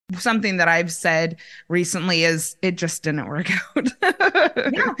something that I've said recently is it just didn't work out.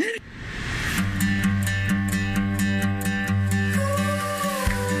 Yeah.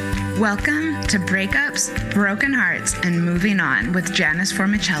 Welcome to Breakups, Broken Hearts, and Moving On with Janice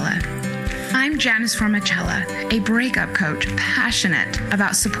Formicella. I'm Janice Formicella, a breakup coach passionate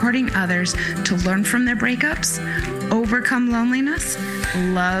about supporting others to learn from their breakups, overcome loneliness,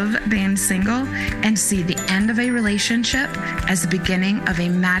 love being single, and see the end of a relationship as the beginning of a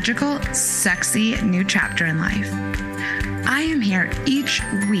magical, sexy new chapter in life. I am here each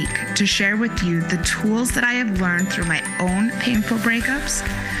week to share with you the tools that I have learned through my own painful breakups,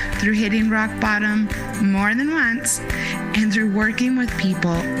 through hitting rock bottom more than once, and through working with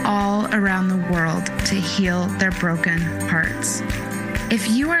people all around the world to heal their broken hearts. If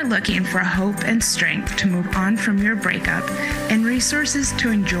you are looking for hope and strength to move on from your breakup and resources to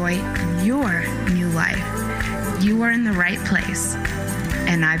enjoy your new life, you are in the right place,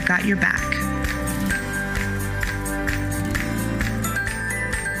 and I've got your back.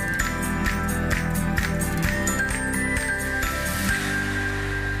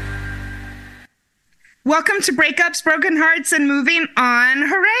 Welcome to Breakups, Broken Hearts, and Moving On.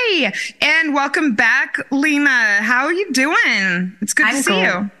 Hooray! And welcome back, Lena. How are you doing? It's good to see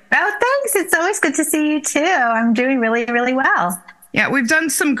you. Oh, thanks. It's always good to see you too. I'm doing really, really well. Yeah, we've done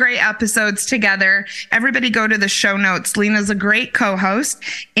some great episodes together. Everybody go to the show notes. Lena's a great co-host,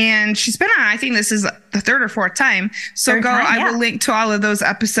 and she's been on, I think this is the third or fourth time. So I will link to all of those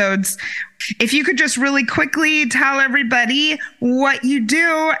episodes. If you could just really quickly tell everybody what you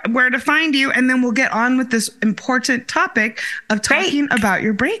do, where to find you, and then we'll get on with this important topic of talking about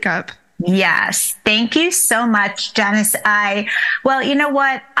your breakup. Yes. Thank you so much, Janice. Well, you know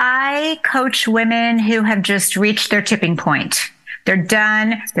what? I coach women who have just reached their tipping point. They're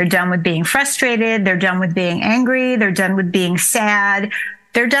done. They're done with being frustrated. They're done with being angry. They're done with being sad.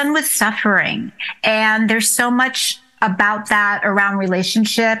 They're done with suffering. And there's so much about that around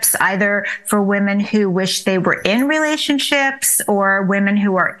relationships, either for women who wish they were in relationships or women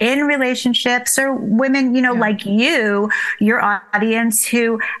who are in relationships or women, like your audience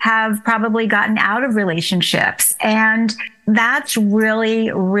who have probably gotten out of relationships. And that's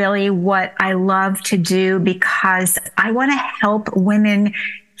really, really what I love to do, because I want to help women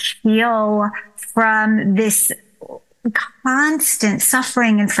heal from this constant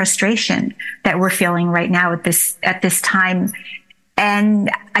suffering and frustration that we're feeling right now at this time.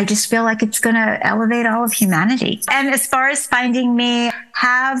 And I just feel like it's going to elevate all of humanity. And as far as finding me,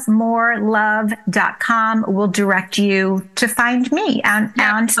 havemorelove.com will direct you to find me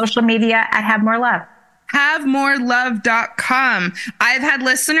on social media at Have More Love. HaveMoreLove.com. I've had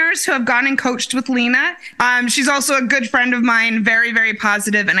listeners who have gone and coached with Lena. She's also a good friend of mine, very, very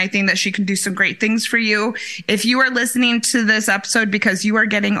positive, and I think that she can do some great things for you. If you are listening to this episode because you are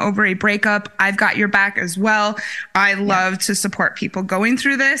getting over a breakup, I've got your back as well. I love to support people going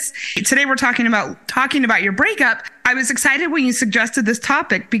through this. Today we're talking about your breakup. I was excited when you suggested this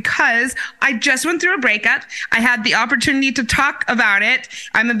topic because I just went through a breakup. I had the opportunity to talk about it.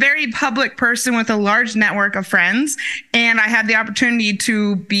 I'm a very public person with a large network of friends, and I had the opportunity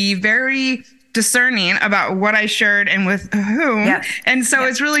to be very discerning about what I shared and with whom. Yep. And so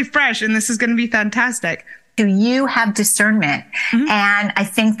it's really fresh, and this is going to be fantastic. You have discernment. Mm-hmm. And I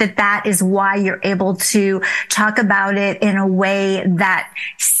think that is why you're able to talk about it in a way that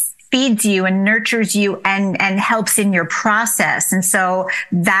feeds you and nurtures you and helps in your process. And so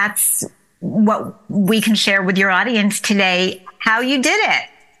that's what we can share with your audience today, how you did it.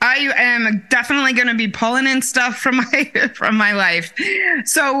 I am definitely going to be pulling in stuff from my life.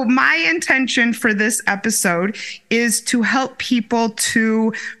 So my intention for this episode is to help people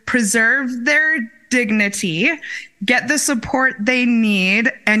to preserve their dignity, get the support they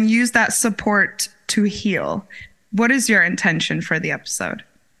need, and use that support to heal. What is your intention for the episode?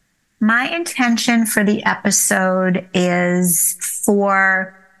 My intention for the episode is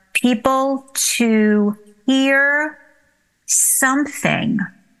for people to hear something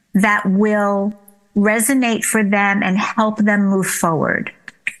that will resonate for them and help them move forward.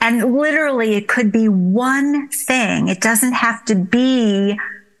 And literally, it could be one thing. It doesn't have to be,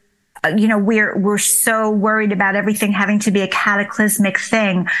 we're so worried about everything having to be a cataclysmic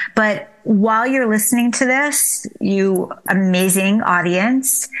thing. But while you're listening to this, you amazing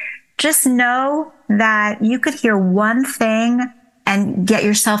audience, just know that you could hear one thing and get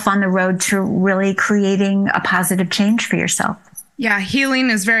yourself on the road to really creating a positive change for yourself. Yeah, healing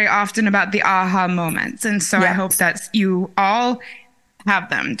is very often about the aha moments. And so I hope that you all have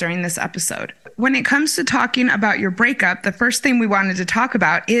them during this episode. When it comes to talking about your breakup, the first thing we wanted to talk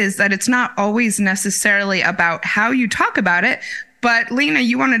about is that it's not always necessarily about how you talk about it, But Lena,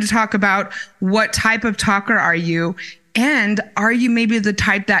 you wanted to talk about what type of talker are you? And are you maybe the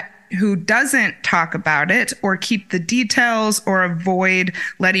type who doesn't talk about it or keep the details or avoid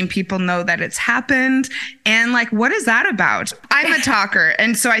letting people know that it's happened? And like, what is that about? I'm a talker.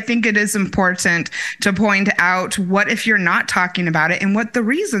 And so I think it is important to point out what if you're not talking about it and what the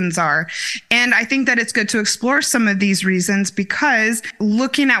reasons are. And I think that it's good to explore some of these reasons, because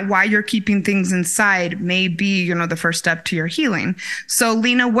looking at why you're keeping things inside may be, the first step to your healing. So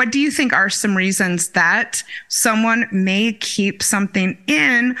Lena, what do you think are some reasons that someone may keep something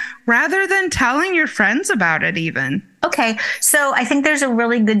in rather than telling your friends about it even? Okay, so I think there's a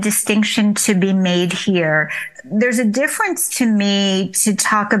really good distinction to be made here. There's a difference to me to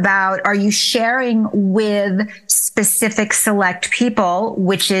talk about, are you sharing with specific select people,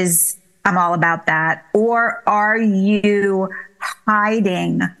 which is, I'm all about that, or are you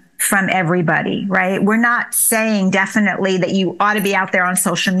hiding from everybody, right? We're not saying definitely that you ought to be out there on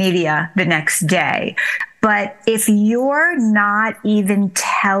social media the next day. But if you're not even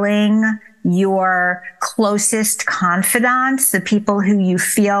telling your closest confidants, the people who you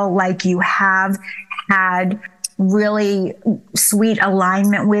feel like you have had really sweet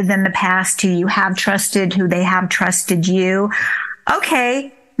alignment with in the past, who you have trusted, who they have trusted you,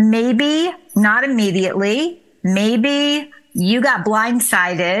 okay, maybe not immediately, maybe you got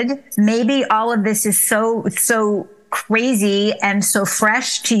blindsided, maybe all of this is so crazy and so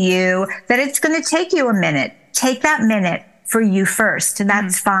fresh to you that it's going to take you a minute. Take that minute for you first.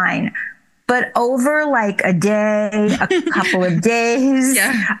 That's fine. But over like a day, a couple of days,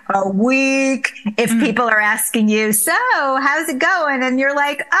 a week, if people are asking you, so how's it going? And you're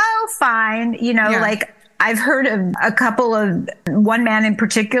like, oh, fine. Like I've heard of a couple of, one man in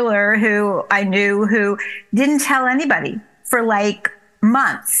particular who I knew who didn't tell anybody for like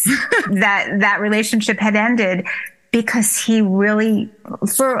months that relationship had ended, because he really,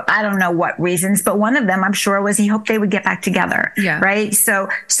 for I don't know what reasons, but one of them I'm sure was he hoped they would get back together. Yeah. Right. So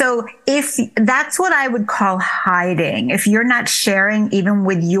if that's what I would call hiding, if you're not sharing even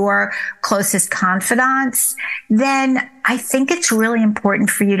with your closest confidants, then I think it's really important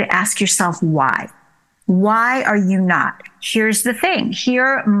for you to ask yourself why. Why are you not? Here's the thing.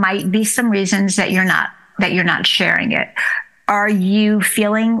 Here might be some reasons that you're not sharing it. Are you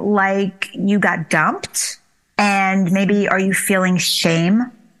feeling like you got dumped? And maybe are you feeling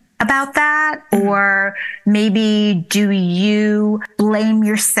shame about that? Or maybe do you blame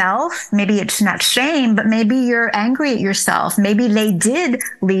yourself? Maybe it's not shame, but maybe you're angry at yourself. Maybe they did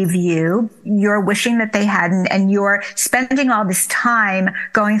leave you. You're wishing that they hadn't, and you're spending all this time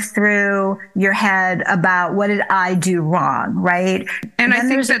going through your head about what did I do wrong, right? And I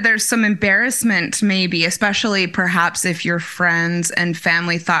think that there's some embarrassment, maybe, especially perhaps if your friends and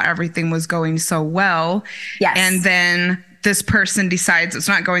family thought everything was going so well. Yes. And then this person decides it's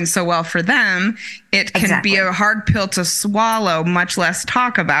not going so well for them. It can be a hard pill to swallow, much less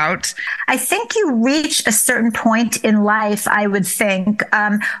talk about. I think you reach a certain point in life, I would think,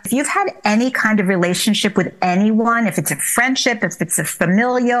 if you've had any kind of relationship with anyone, if it's a friendship, if it's a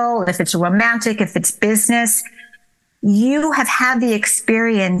familial, if it's romantic, if it's business, you have had the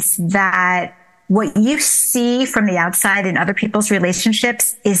experience that what you see from the outside in other people's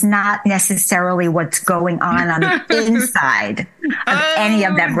relationships is not necessarily what's going on the inside of any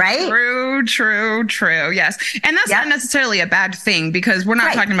of them, right? True. Yes. And that's not necessarily a bad thing, because we're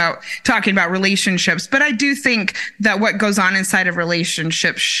not talking about relationships, but I do think that what goes on inside of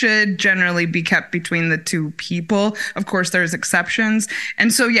relationships should generally be kept between the two people. Of course, there's exceptions.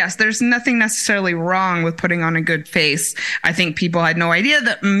 And so, yes, there's nothing necessarily wrong with putting on a good face. I think people had no idea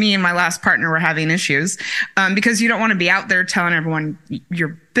that me and my last partner were having issues, because you don't want to be out there telling everyone your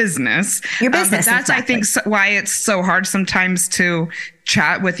business. But that's, I think, why it's so hard sometimes to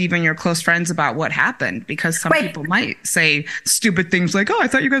chat with even your close friends about what happened, because some people might say stupid things like, oh, I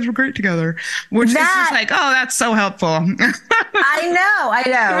thought you guys were great together, which is just like, oh, that's so helpful.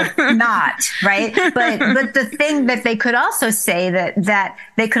 I know, not right. But the thing that they could also say that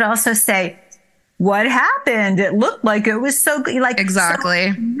they could also say, what happened? It looked like it was so good. Like,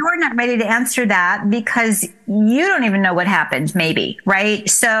 exactly. So you're not ready to answer that because you don't even know what happened, maybe, right?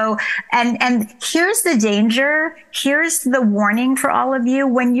 So, and here's the danger. Here's the warning for all of you.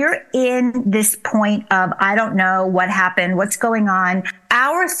 When you're in this point of, I don't know what happened, what's going on,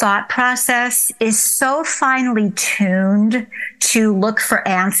 our thought process is so finely tuned to look for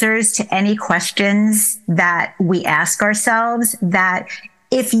answers to any questions that we ask ourselves that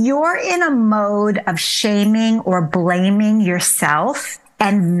if you're in a mode of shaming or blaming yourself,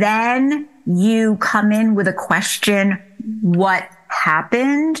 and then you come in with a question, what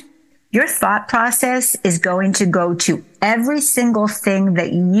happened? your thought process is going to go to every single thing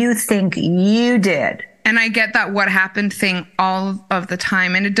that you think you did. And I get that what happened thing all of the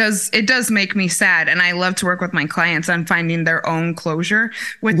time. And it does make me sad. And I love to work with my clients on finding their own closure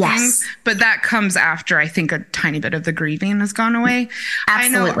with things. But that comes after I think a tiny bit of the grieving has gone away.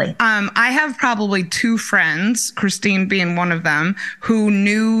 Absolutely. I know, I have probably 2 friends, Christine being one of them, who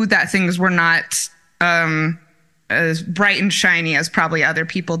knew that things were not as bright and shiny as probably other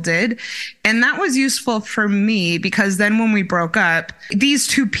people did. And that was useful for me because then when we broke up, these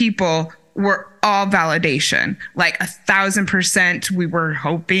 2 people were all validation, like 1,000%. We were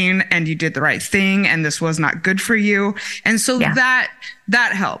hoping and you did the right thing and this was not good for you. And so that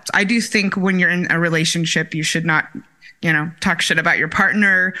helped. I do think when you're in a relationship, you should not, talk shit about your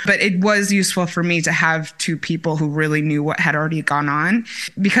partner, but it was useful for me to have 2 people who really knew what had already gone on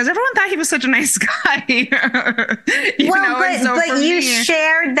because everyone thought he was such a nice guy. But you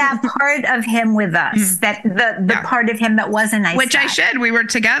shared that part of him with us, that the part of him that was a nice Which guy. I should. We were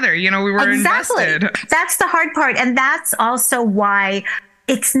together, we were invested. That's the hard part. And that's also why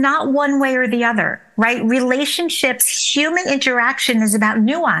it's not one way or the other, right? Relationships, human interaction is about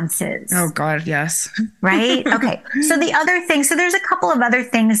nuances. Oh God, yes. Right? Okay. So the other thing, so there's a couple of other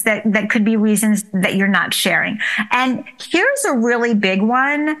things that could be reasons that you're not sharing. And here's a really big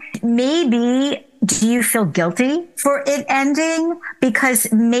one. Maybe do you feel guilty for it ending?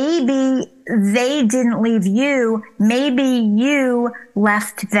 Because maybe they didn't leave you. Maybe you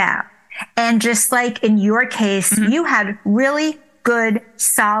left them. And just like in your case, you had really good,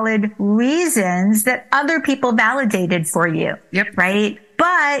 solid reasons that other people validated for you. Yep. Right?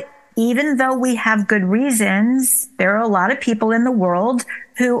 But even though we have good reasons, there are a lot of people in the world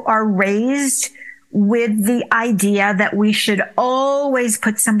who are raised with the idea that we should always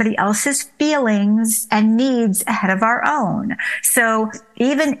put somebody else's feelings and needs ahead of our own. So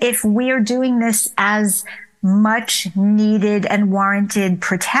even if we are doing this as much needed and warranted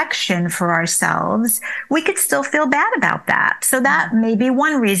protection for ourselves, we could still feel bad about that. So that may be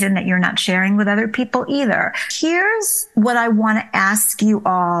one reason that you're not sharing with other people either. Here's what I want to ask you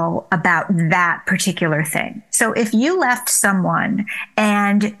all about that particular thing. So if you left someone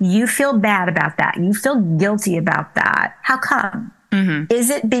and you feel bad about that, you feel guilty about that, how come? Is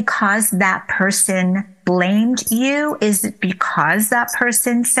it because that person blamed you? Is it because that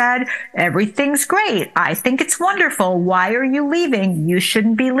person said, everything's great, I think it's wonderful, why are you leaving? You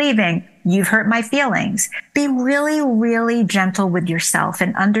shouldn't be leaving. You've hurt my feelings. Be really, really gentle with yourself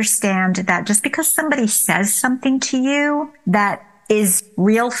and understand that just because somebody says something to you that is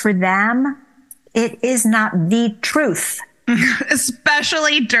real for them, it is not the truth.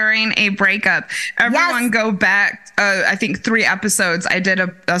 Especially during a breakup. Everyone go back, I think 3 episodes. I did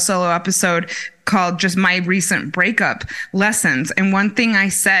a solo episode called just my recent breakup lessons. And one thing I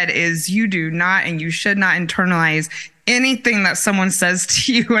said is you do not and you should not internalize anything that someone says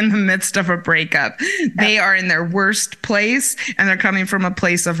to you in the midst of a breakup. They are in their worst place and they're coming from a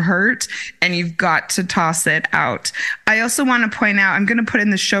place of hurt and you've got to toss it out. I also want to point out, I'm going to put in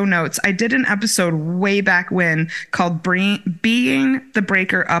the show notes, I did an episode way back when called Being the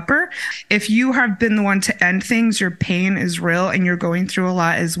Breaker Upper. If you have been the one to end things, your pain is real and you're going through a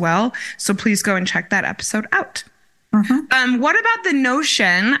lot as well. So please go and check that episode out. What about the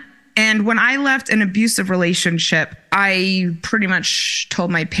notion? And when I left an abusive relationship, I pretty much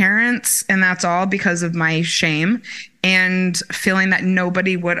told my parents, and that's all because of my shame and feeling that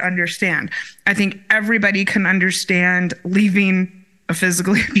nobody would understand. I think everybody can understand leaving a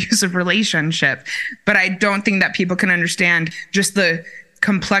physically abusive relationship, but I don't think that people can understand just the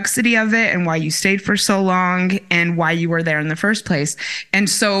complexity of it and why you stayed for so long and why you were there in the first place. And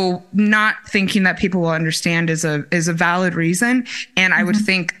so not thinking that people will understand is a valid reason. And I would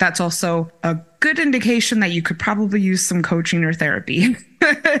think that's also a good indication that you could probably use some coaching or therapy.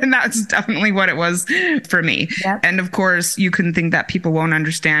 And that's definitely what it was for me. Yep. And of course, you can think that people won't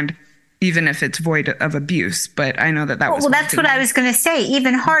understand even if it's void of abuse. But I know that was... Well, that's what I was going to say.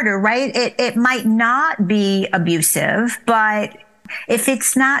 Even harder, right? It might not be abusive, but if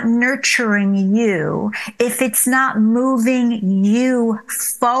it's not nurturing you, if it's not moving you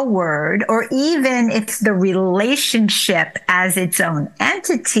forward, or even if the relationship as its own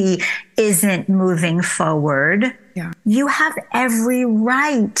entity isn't moving forward, you have every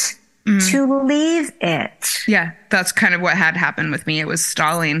right to leave it. Yeah, that's kind of what had happened with me. It was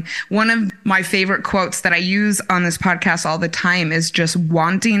stalling. One of my favorite quotes that I use on this podcast all the time is just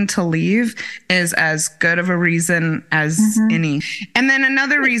wanting to leave is as good of a reason as any. And then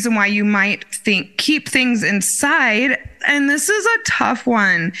another reason why you might keep things inside, and this is a tough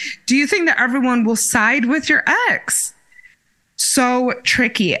one. Do you think that everyone will side with your ex? so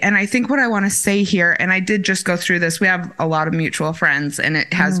tricky. And I think what I want to say here, and I did just go through this, we have a lot of mutual friends and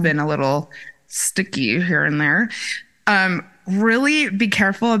it has been a little sticky here and there. Really be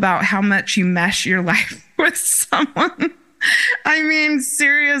careful about how much you mesh your life with someone. I mean,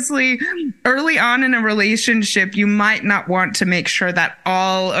 seriously, early on in a relationship, you might not want to make sure that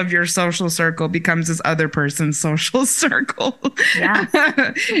all of your social circle becomes this other person's social circle. Yeah.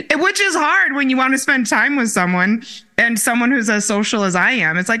 Which is hard when you want to spend time with someone and someone who's as social as I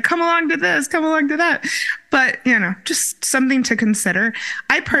am. It's like, come along to this, come along to that. But, just something to consider.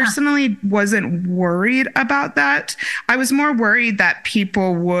 I personally wasn't worried about that. I was more worried that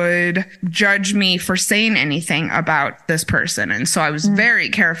people would judge me for saying anything about this person. And so I was very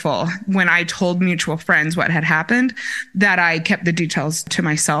careful when I told mutual friends what had happened, that I kept the details to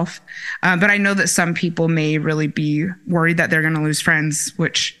myself. But I know that some people may really be worried that they're going to lose friends,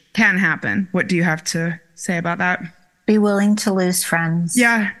 which can happen. What do you have to say about that? Be willing to lose friends.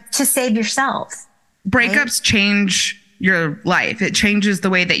 Yeah. To save yourself. Breakups change your life. It changes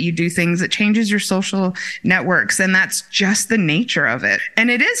the way that you do things. It changes your social networks. And that's just the nature of it. And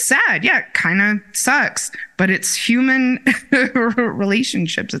it is sad. Yeah, it kind of sucks, but it's human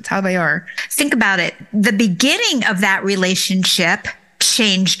relationships. It's how they are. Think about it. The beginning of that relationship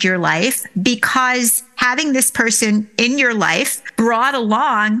changed your life because having this person in your life brought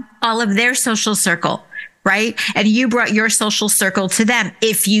along all of their social circle. Right? And you brought your social circle to them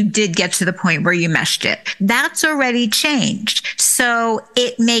if you did get to the point where you meshed it. That's already changed. So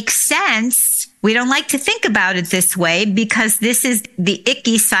it makes sense. We don't like to think about it this way because this is the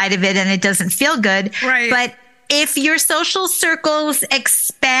icky side of it and it doesn't feel good. Right. But if your social circles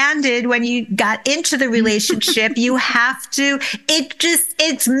expanded when you got into the relationship, you have to,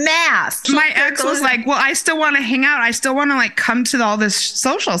 it's math. My ex was like, well, I still want to hang out. I still want to come to all this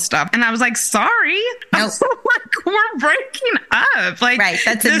social stuff. And I was like, sorry. Nope. We're breaking up. Right.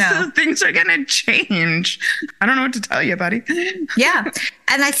 That's a no. Things are going to change. I don't know what to tell you, buddy. Yeah.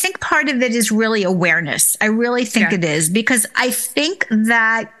 And I think part of it is really awareness. I really think it is because I think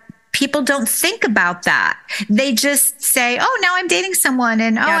that people don't think about that. They just say, oh, now I'm dating someone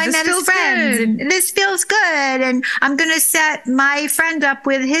and I met his friends and this feels good. And I'm going to set my friend up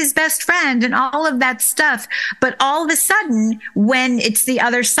with his best friend and all of that stuff. But all of a sudden, when it's the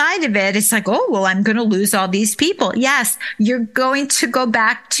other side of it, it's like, oh, well, I'm going to lose all these people. Yes, you're going to go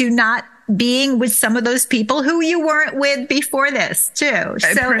back to not being with some of those people who you weren't with before this too.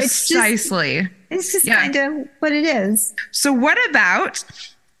 So precisely. It's just kind of what it is. So what about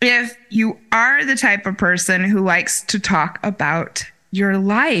if you are the type of person who likes to talk about your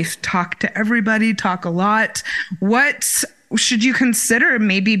life, talk to everybody, talk a lot, what should you consider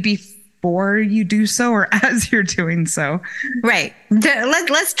maybe before you do so or as you're doing so? Right.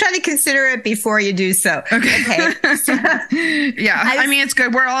 Let's try to consider it before you do so. Okay. Yeah. I mean, it's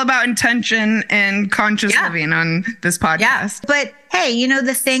good. We're all about intention and conscious living on this podcast. Yeah. But hey,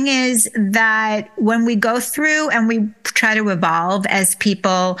 the thing is that when we go through and we try to evolve as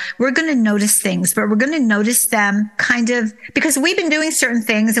people, we're going to notice things, but we're going to notice them kind of because we've been doing certain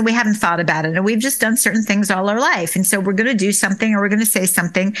things and we haven't thought about it. And we've just done certain things all our life. And so we're going to do something or we're going to say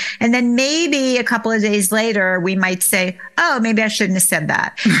something. And then maybe a couple of days later, we might say, oh, maybe I shouldn't have said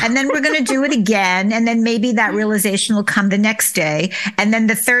that. And then we're going to do it again. And then maybe that realization will come the next day. And then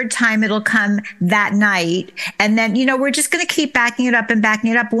the third time it'll come that night. And then, we're just going to keep backing it up and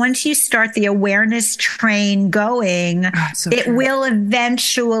backing it up. Once you start the awareness train going, it will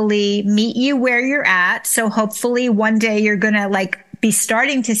eventually meet you where you're at. So hopefully one day you're going to be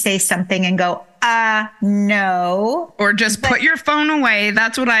starting to say something and go, no. Or just put your phone away.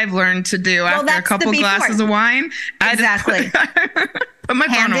 That's what I've learned to do after a couple glasses of wine. Exactly. Put my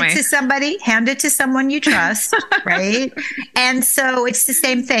phone away. Hand it to somebody, hand it to someone you trust, right? And so it's the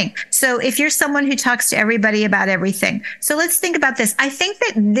same thing. So if you're someone who talks to everybody about everything, so let's think about this. I think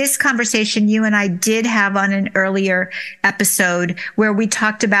that this conversation you and I did have on an earlier episode where we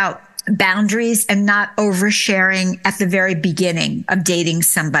talked about boundaries and not oversharing at the very beginning of dating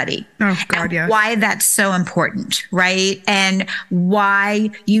somebody. Oh, God, and yes. Why that's so important, right? And why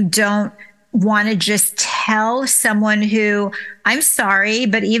you don't want to just tell someone who, I'm sorry,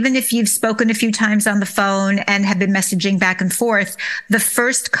 but even if you've spoken a few times on the phone and have been messaging back and forth, the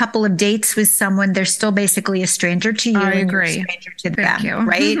first couple of dates with someone, they're still basically a stranger to you. I and agree. You're a stranger to Thank them, you.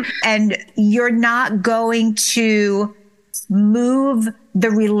 right? And you're not going to move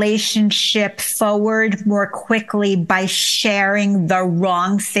the relationship forward more quickly by sharing the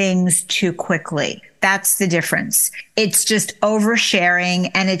wrong things too quickly. That's the difference. It's just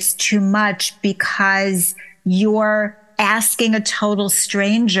oversharing and it's too much because you're asking a total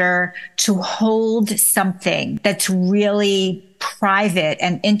stranger to hold something that's really private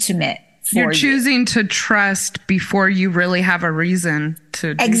and intimate for You're choosing to trust before you really have a reason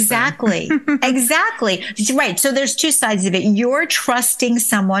to do Exactly. so. Exactly. Right. So there's two sides of it. You're trusting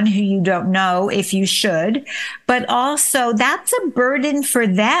someone who you don't know if you should, but also that's a burden for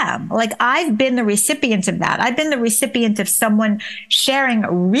them. Like I've been the recipient of that. I've been the recipient of someone sharing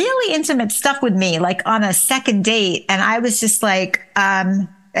really intimate stuff with me, like on a second date. And I was just like,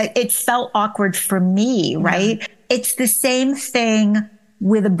 it felt awkward for me, right? It's the same thing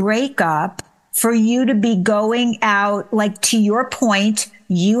with a breakup. For you to be going out, like to your point,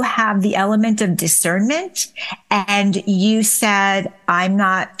 you have the element of discernment and you said, I'm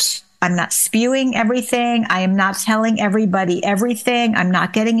not spewing everything. I am not telling everybody everything. I'm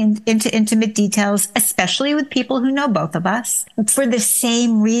not getting into intimate details, especially with people who know both of us for the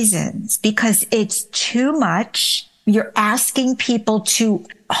same reasons, because it's too much. You're asking people to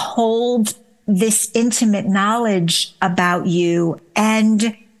hold this intimate knowledge about you,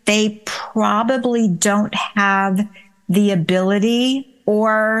 and they probably don't have the ability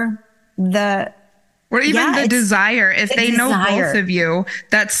or the desire. If they know both of you,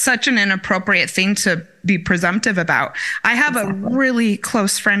 that's such an inappropriate thing to be presumptive about. I have a really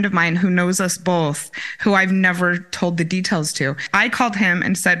close friend of mine who knows us both, who I've never told the details to. I called him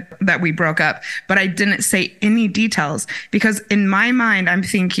and said that we broke up, but I didn't say any details because in my mind, I'm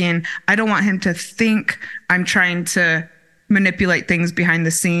thinking, I don't want him to think I'm trying to manipulate things behind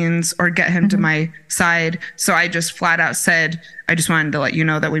the scenes or get him to my side. So I just flat out said, I just wanted to let you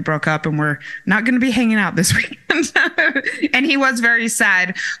know that we broke up and we're not going to be hanging out this weekend. And he was very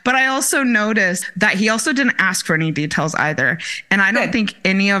sad. But I also noticed that he also didn't ask for any details either. And I don't think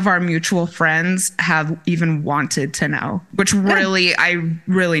any of our mutual friends have even wanted to know, which I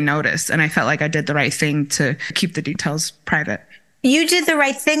really noticed. And I felt like I did the right thing to keep the details private. You did the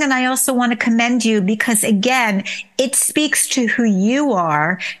right thing. And I also want to commend you because again, it speaks to who you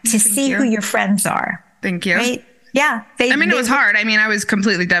are to see who your friends are. Thank you. Right? Yeah. It was hard. I mean, I was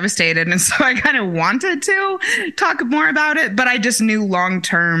completely devastated. And so I kind of wanted to talk more about it, but I just knew long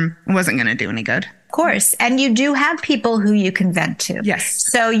term it wasn't going to do any good. Of course. And you do have people who you can vent to. Yes.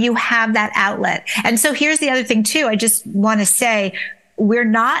 So you have that outlet. And so here's the other thing too. I just want to say, we're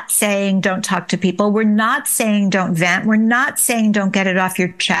not saying don't talk to people. We're not saying don't vent. We're not saying don't get it off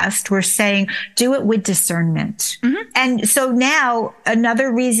your chest. We're saying do it with discernment. And so now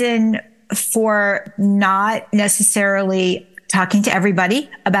another reason for not necessarily talking to everybody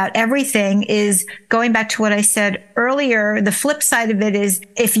about everything is going back to what I said earlier. The flip side of it is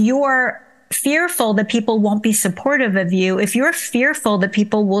if you're fearful that people won't be supportive of you, if you're fearful that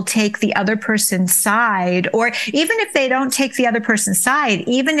people will take the other person's side, or even if they don't take the other person's side,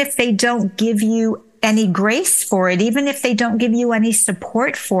 even if they don't give you any grace for it, even if they don't give you any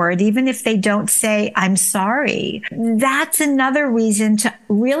support for it, even if they don't say, I'm sorry, that's another reason to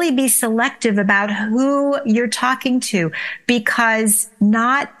really be selective about who you're talking to, because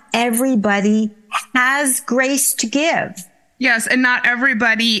not everybody has grace to give. Yes, and not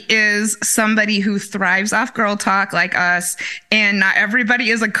everybody is somebody who thrives off girl talk like us, and not everybody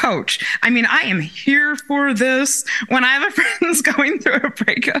is a coach. I mean, I am here for this. When I have a friend's going through a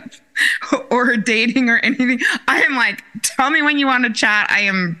breakup or dating or anything, I am like, tell me when you want to chat. I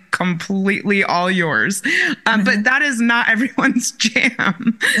am completely all yours. But that is not everyone's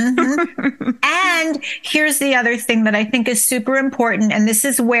jam. And here's the other thing that I think is super important. And this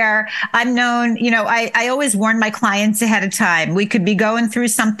is where I'm known, I always warn my clients ahead of time. We could be going through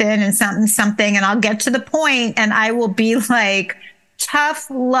something, and I'll get to the point and I will be like, tough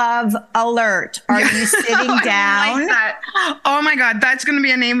love alert. Are you sitting down? Like that. Oh my God. That's going to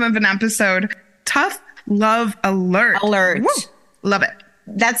be a name of an episode. Tough love alert. Alert. Woo. Love it.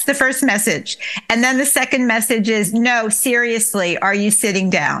 That's the first message. And then the second message is, no, seriously, are you sitting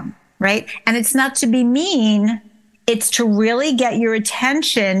down? Right? And it's not to be mean. It's to really get your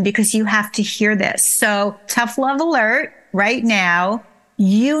attention because you have to hear this. So tough love alert right now.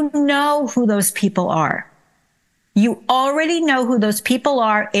 You know who those people are. You already know who those people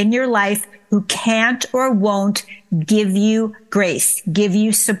are in your life who can't or won't give you grace, give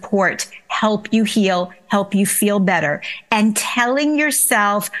you support, help you heal, help you feel better. And telling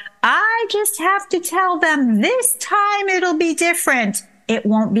yourself, I just have to tell them this time it'll be different. It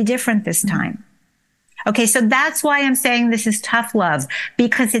won't be different this time. Okay, so that's why I'm saying this is tough love,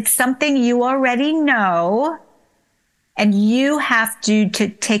 because it's something you already know and you have to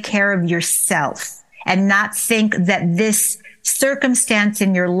take care of yourself. And not think that this circumstance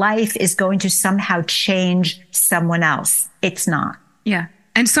in your life is going to somehow change someone else. It's not. Yeah.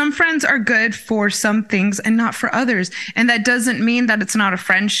 And some friends are good for some things and not for others. And that doesn't mean that it's not a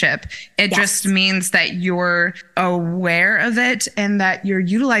friendship. It just means that you're aware of it and that you're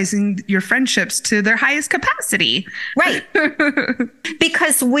utilizing your friendships to their highest capacity. Right.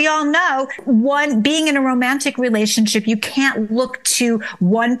 Because we all know being in a romantic relationship, you can't look to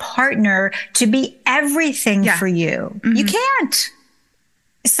one partner to be everything for you. Mm-hmm. You can't.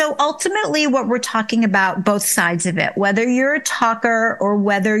 So ultimately what we're talking about, both sides of it, whether you're a talker or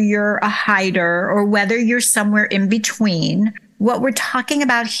whether you're a hider or whether you're somewhere in between, what we're talking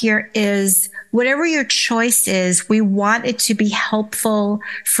about here is whatever your choice is, we want it to be helpful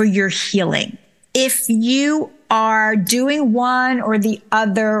for your healing. If you are doing one or the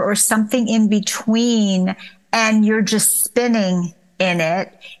other or something in between and you're just spinning in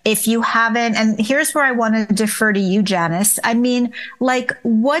it, if you haven't, and here's where I want to defer to you, Janice. I mean, like,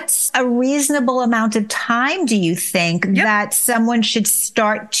 what's a reasonable amount of time do you think that someone should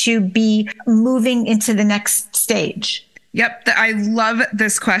start to be moving into the next stage? Yep. I love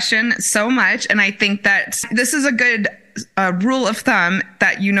this question so much. And I think that this is a good rule of thumb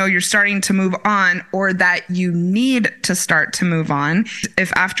that you're starting to move on or that you need to start to move on.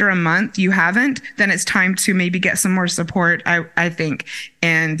 If after a month you haven't, then it's time to maybe get some more support, I think,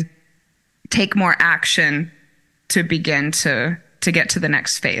 and take more action to begin to get to the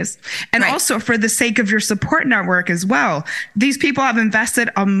next phase. And also for the sake of your support network as well. These people have invested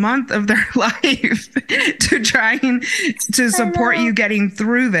a month of their life to trying to support you getting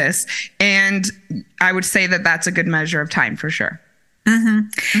through this. And I would say that that's a good measure of time for sure. Mm-hmm.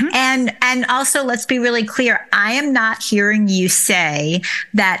 Mm-hmm. And also, let's be really clear. I am not hearing you say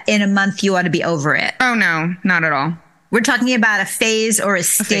that in a month you ought to be over it. Oh, no, not at all. We're talking about a phase or a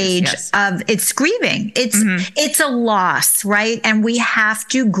stage of it's grieving. It's a loss, right? And we have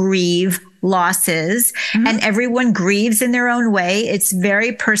to grieve losses and everyone grieves in their own way. It's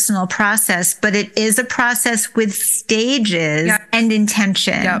very personal process, but it is a process with stages and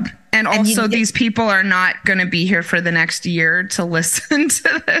intention. Yep. And also, these people are not going to be here for the next year to listen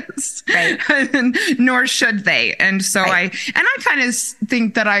to this, nor should they. And so I kind of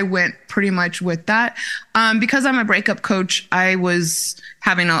think that I went pretty much with that. Because I'm a breakup coach, I was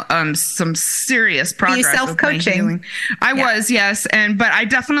having some serious progress. Are you self-coaching? I was, yes. But I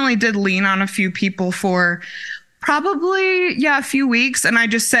definitely did lean on a few people for probably, a few weeks. And I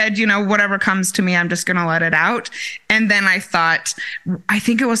just said, whatever comes to me, I'm just going to let it out. And then I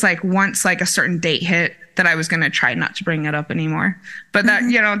think it was once a certain date hit that I was going to try not to bring it up anymore. But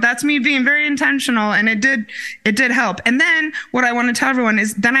that, that's me being very intentional. And it did help. And then what I want to tell everyone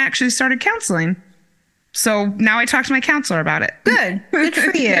is then I actually started counseling. So now I talk to my counselor about it. Good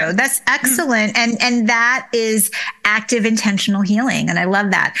for you. That's excellent. And that is active intentional healing. And I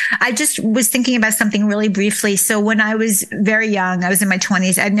love that. I just was thinking about something really briefly. So when I was very young, I was in my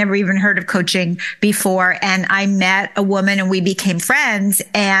 20s. I'd never even heard of coaching before. And I met a woman and we became friends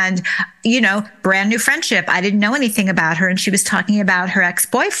and, brand new friendship. I didn't know anything about her. And she was talking about her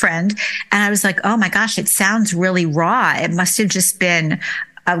ex-boyfriend. And I was like, oh my gosh, it sounds really raw. It must have just been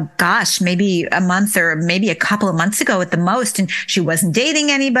maybe a month or maybe a couple of months ago at the most. And she wasn't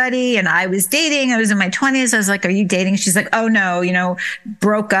dating anybody. And I was dating. I was in my 20s. I was like, are you dating? She's like, oh no,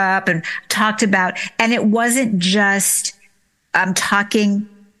 broke up and talked about. And it wasn't just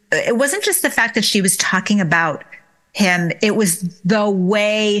it wasn't just the fact that she was talking about him. It was the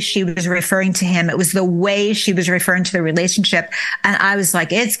way she was referring to him. It was the way she was referring to the relationship. And I was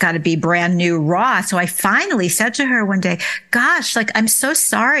like, it's got to be brand new raw. So I finally said to her one day, gosh, I'm so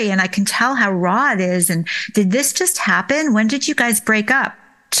sorry. And I can tell how raw it is. And did this just happen? When did you guys break up?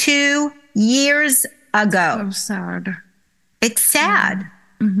 2 years ago. So sad. It's sad.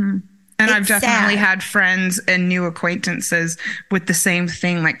 Mm-hmm. And I've definitely had friends and new acquaintances with the same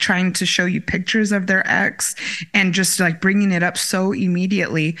thing, trying to show you pictures of their ex and just bringing it up so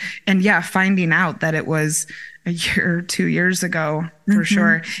immediately. And finding out that it was a year or 2 years ago for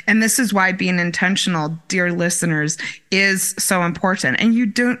sure. And this is why being intentional, dear listeners, is so important. And you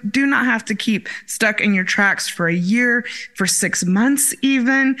do not have to keep stuck in your tracks for a year, for 6 months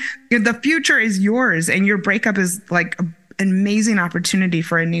even. The future is yours and your breakup is an amazing opportunity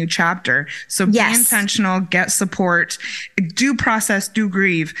for a new chapter. So be intentional, get support, do process, do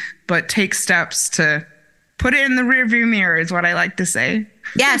grieve, but take steps to put it in the rearview mirror is what I like to say.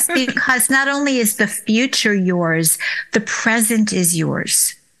 Yes, because not only is the future yours, the present is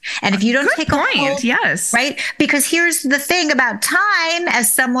yours. And if you don't take a hold, right? Because here's the thing about time,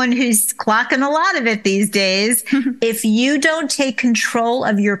 as someone who's clocking a lot of it these days, if you don't take control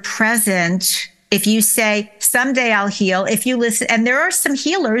of your present, If you say, someday I'll heal, if you listen, and there are some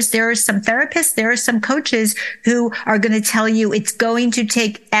healers, there are some therapists, there are some coaches who are going to tell you it's going to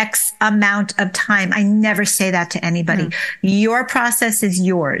take X amount of time. I never say that to anybody. Your process is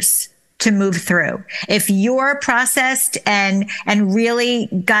yours to move through. If you're processed and really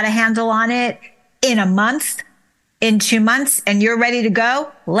got a handle on it in a month, in 2 months, and you're ready to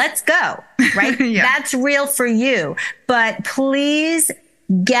go, let's go, right? Yeah. That's real for you. But please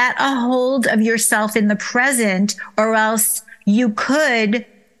get a hold of yourself in the present, or else you could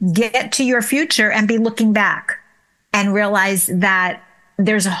get to your future and be looking back and realize that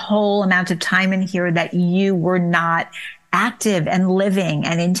there's a whole amount of time in here that you were not active and living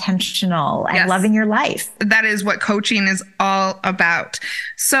and intentional and loving your life. That is what coaching is all about.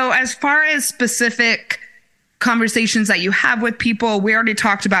 So as far as specific conversations that you have with people, we already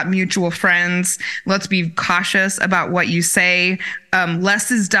talked about mutual friends. Let's be cautious about what you say. Less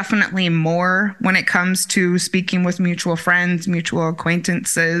is definitely more when it comes to speaking with mutual friends, mutual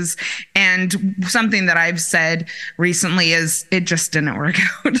acquaintances. And something that I've said recently is it just didn't work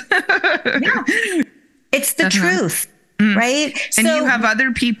out. Yeah. It's the truth. Right. And you have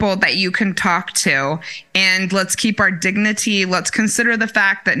other people that you can talk to, and let's keep our dignity. Let's consider the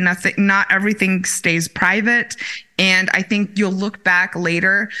fact that not everything stays private. And I think you'll look back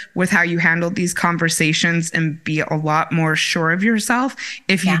later with how you handled these conversations and be a lot more sure of yourself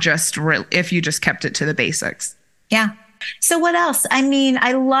if you just kept it to the basics. Yeah. So what else? I mean,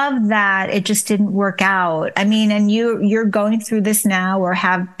 I love that it just didn't work out. I mean, and you're going through this now or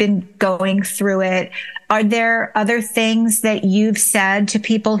have been going through it. Are there other things that you've said to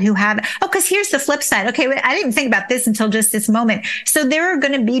people who have, because here's the flip side. Okay. I didn't think about this until just this moment. So there are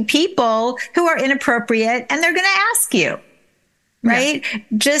going to be people who are inappropriate and they're going to ask you. Right? Yeah.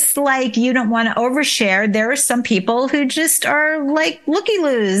 Just like you don't want to overshare, there are some people who just are like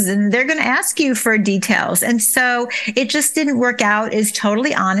looky-loos and they're going to ask you for details. And so it just didn't work out is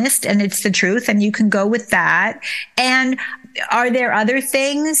totally honest and it's the truth and you can go with that. And are there other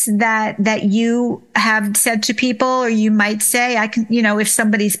things that you have said to people or you might say, I can, if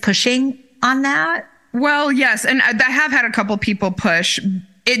somebody's pushing on that? Well, yes. And I have had a couple people push.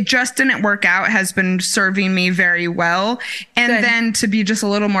 It just didn't work out has been serving me very well. And Good. Then to be just a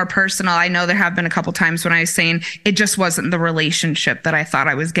little more personal, I know there have been a couple times when I was saying it just wasn't the relationship that I thought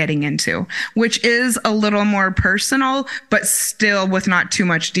I was getting into, which is a little more personal, but still with not too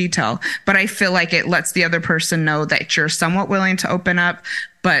much detail. But I feel like it lets the other person know that you're somewhat willing to open up,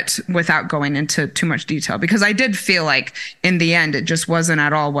 but without going into too much detail. Because I did feel like in the end, it just wasn't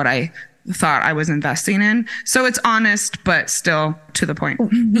at all what I thought I was investing in. So it's honest, but still to the point.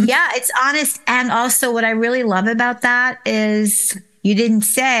 Yeah, it's honest. And also what I really love about that is you didn't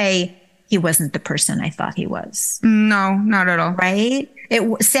say he wasn't the person I thought he was. No, not at all. Right?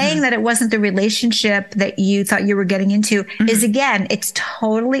 Saying that it wasn't the relationship that you thought you were getting into is, again, it's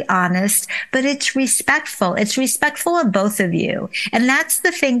totally honest, but it's respectful. It's respectful of both of you. And that's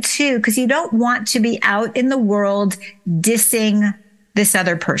the thing too, because you don't want to be out in the world dissing this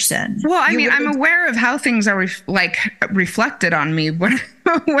other person. Well, I mean, I'm aware of how things are reflected on me when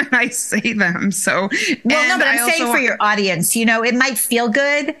I say them. So, well, no, but I'm saying for your audience, it might feel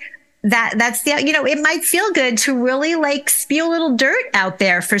good. That's the, it might feel good to really spew a little dirt out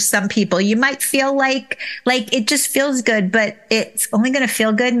there for some people. You might feel like it just feels good, but it's only going to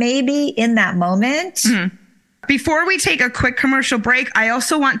feel good maybe in that moment. Mm-hmm. Before we take a quick commercial break, I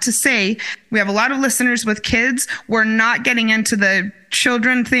also want to say we have a lot of listeners with kids. We're not getting into the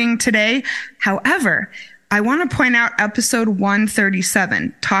children thing today. However, I want to point out episode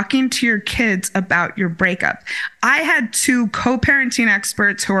 137, talking to your kids about your breakup. I had 2 co-parenting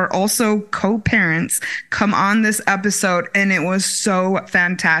experts who are also co-parents come on this episode, and it was so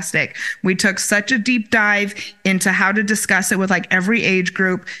fantastic. We took such a deep dive into how to discuss it with every age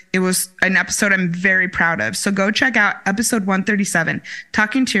group. It was an episode I'm very proud of. So go check out episode 137,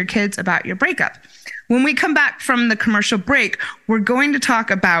 talking to your kids about your breakup. When we come back from the commercial break, we're going to talk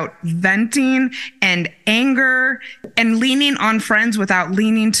about venting and anger and leaning on friends without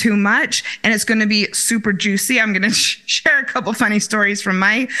leaning too much. And it's going to be super juicy. I'm going to share a couple funny stories from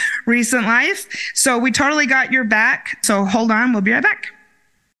my recent life. So we totally got your back. So hold on. We'll be right back.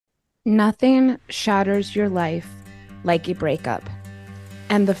 Nothing shatters your life like a breakup.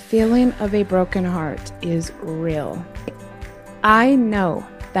 And the feeling of a broken heart is real. I know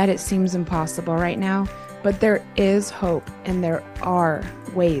that it seems impossible right now, but there is hope and there are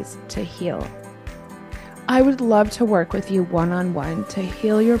ways to heal. I would love to work with you one-on-one to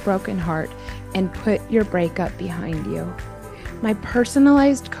heal your broken heart and put your breakup behind you. My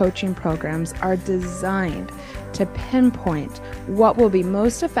personalized coaching programs are designed to pinpoint what will be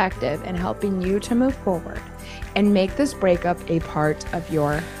most effective in helping you to move forward and make this breakup a part of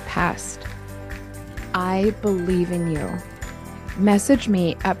your past. I believe in you. Message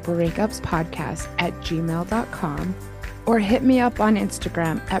me at breakupspodcast@gmail.com or hit me up on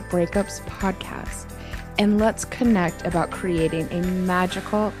Instagram at breakupspodcast, and let's connect about creating a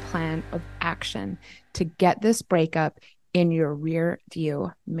magical plan of action to get this breakup in your rear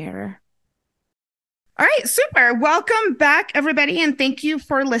view mirror. All right, super. Welcome back, everybody, and thank you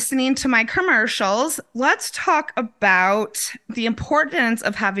for listening to my commercials. Let's talk about the importance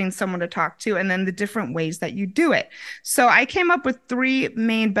of having someone to talk to and then the different ways that you do it. So I came up with 3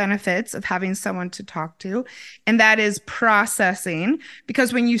 main benefits of having someone to talk to, and that is processing,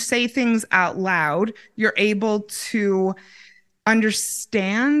 because when you say things out loud, you're able to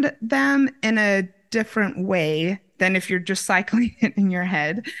understand them in a different way than if you're just cycling it in your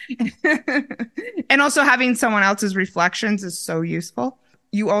head. And also having someone else's reflections is so useful.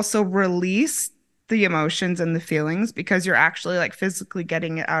 You also release the emotions and the feelings because you're actually like physically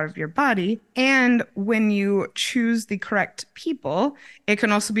getting it out of your body. And when you choose the correct people, it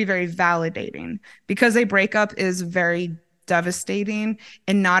can also be very validating because a breakup is very devastating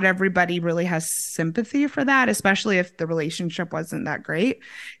and not everybody really has sympathy for that, especially if the relationship wasn't that great.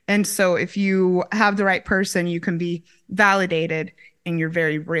 And so if you have the right person, you can be validated in your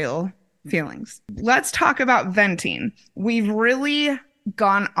very real feelings. Let's talk about venting. We've really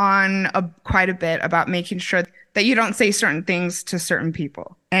gone on quite a bit about making sure that you don't say certain things to certain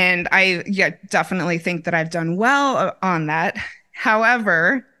people. And I definitely think that I've done well on that.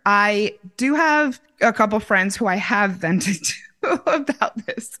 However, I do have a couple friends who I have vented to about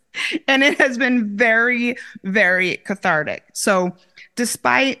this, and it has been very, very cathartic. So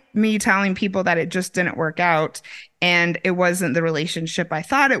despite me telling people that it just didn't work out and it wasn't the relationship I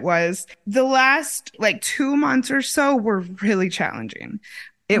thought it was, the last 2 months or so were really challenging.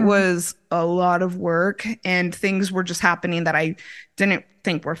 It was a lot of work and things were just happening that I didn't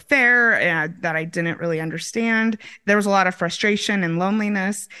think were fair and that I didn't really understand. There was a lot of frustration and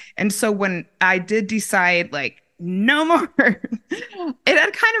loneliness. And so when I did decide no more, it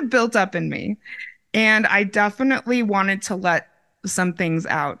had kind of built up in me. And I definitely wanted to let some things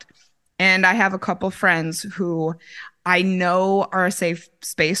out. And I have a couple friends who I know are a safe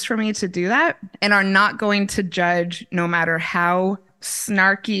space for me to do that and are not going to judge no matter how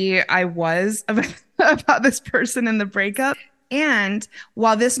snarky I was about this person in the breakup. And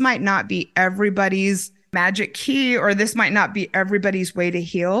while this might not be everybody's magic key or this might not be everybody's way to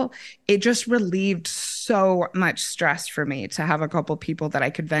heal, it just relieved so much stress for me to have a couple people that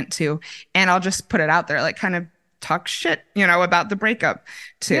I could vent to. And I'll just put it out there, kind of talk shit, about the breakup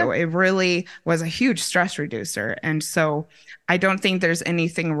too. Yeah. It really was a huge stress reducer. And so I don't think there's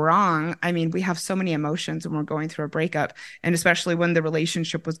anything wrong. I mean, we have so many emotions when we're going through a breakup, and especially when the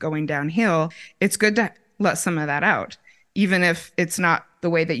relationship was going downhill, it's good to let some of that out, even if it's not the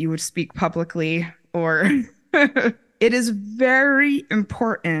way that you would speak publicly or it is very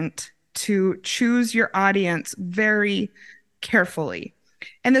important to choose your audience very carefully.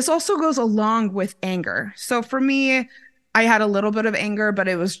 And this also goes along with anger. So for me, I had a little bit of anger, but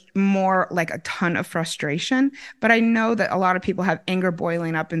it was more like a ton of frustration. But I know that a lot of people have anger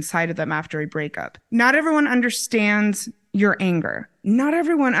boiling up inside of them after a breakup. Not everyone understands your anger. Not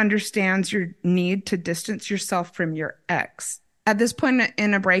everyone understands your need to distance yourself from your ex. At this point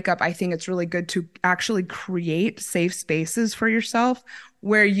in a breakup, I think it's really good to actually create safe spaces for yourself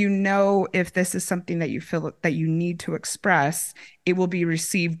where if this is something that you feel that you need to express, it will be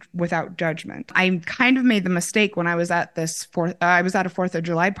received without judgment. I kind of made the mistake when I was at a 4th of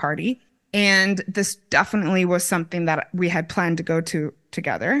July party, and this definitely was something that we had planned to go to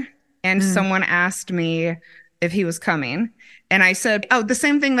together. And someone asked me if he was coming. And I said, the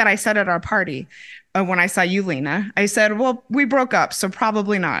same thing that I said at our party. When I saw you, Lena, I said, well, we broke up, so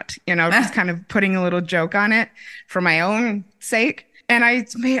probably not, just kind of putting a little joke on it for my own sake. And I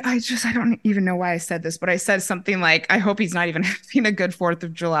don't even know why I said this, but I said something like, I hope he's not even having a good 4th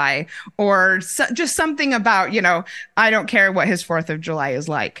of July, or just something about, I don't care what his 4th of July is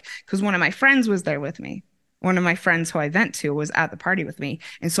like, because one of my friends was there with me. One of my friends who I vent to was at the party with me.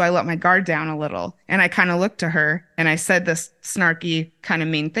 And so I let my guard down a little, and I kind of looked to her and I said this snarky kind of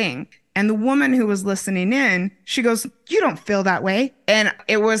mean thing. And the woman who was listening in, she goes, you don't feel that way. And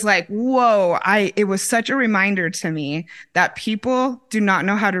it was like, whoa, it was such a reminder to me that people do not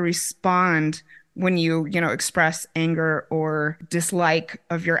know how to respond when you express anger or dislike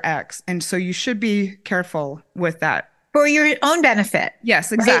of your ex. And so you should be careful with that For your own benefit.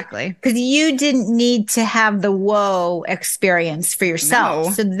 Yes, exactly. Because you didn't need to have the whoa experience for yourself.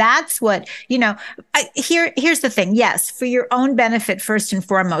 No. So that's what, here's the thing. Yes, for your own benefit, first and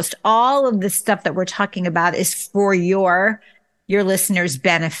foremost, all of the stuff that we're talking about is for your listeners'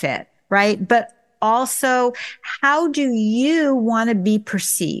 benefit, right? But also, how do you want to be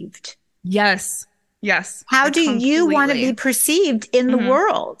perceived? Yes. Yes. How do you want to be perceived in the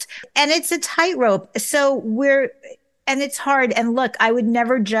world? And it's a tightrope. And it's hard. And look, I would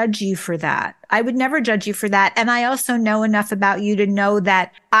never judge you for that. I would never judge you for that. And I also know enough about you to know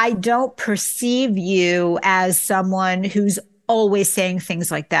that I don't perceive you as someone who's always saying things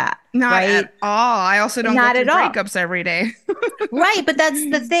like that. Not at all. I also don't go through breakups every day. Right. But that's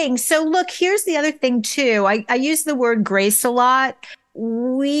the thing. So look, here's the other thing too. I use the word grace a lot.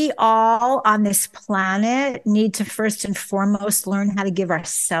 We all on this planet need to first and foremost learn how to give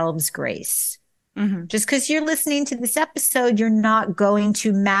ourselves grace. Mm-hmm. Just because you're listening to this episode, you're not going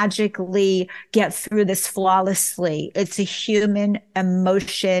to magically get through this flawlessly. It's a human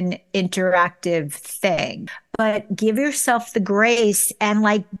emotion interactive thing. But give yourself the grace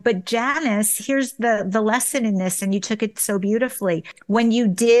and but Janice, here's the lesson in this, and you took it so beautifully. When you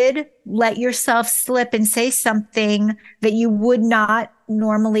did let yourself slip and say something that you would not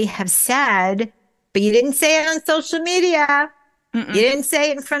normally have said, but you didn't say it on social media. Mm-mm. You didn't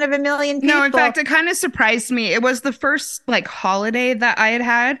say it in front of a million people. No, in fact, it kind of surprised me. It was the first holiday that I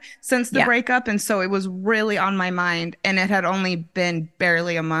had since the breakup. And so it was really on my mind, and it had only been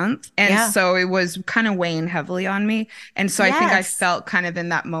barely a month. And so it was kind of weighing heavily on me. And so I think I felt kind of in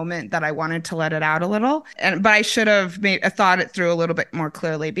that moment that I wanted to let it out a little. But I should have thought it through a little bit more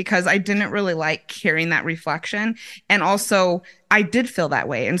clearly, because I didn't really like hearing that reflection. And also, I did feel that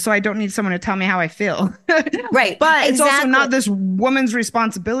way. And so I don't need someone to tell me how I feel. Right. But it's also not this woman's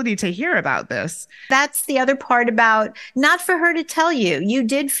responsibility to hear about this. That's the other part about not for her to tell you. You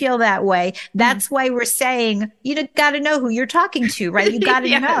did feel that way. That's why we're saying you got to know who you're talking to, right? You got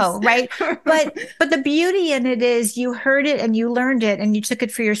to know, right? But the beauty in it is you heard it and you learned it and you took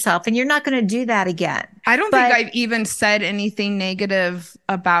it for yourself, and you're not going to do that again. I don't think I've even said anything negative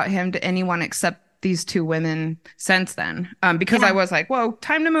about him to anyone except these two women since then, because I was like, whoa,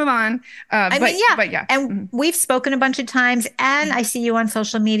 time to move on. But yeah. And we've spoken a bunch of times, and I see you on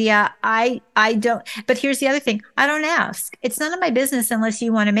social media. I don't, but here's the other thing. I don't ask. It's none of my business unless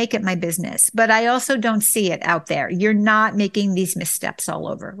you want to make it my business, but I also don't see it out there. You're not making these missteps all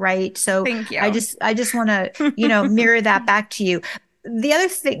over. Right. So thank you. I just want to, mirror that back to you. The other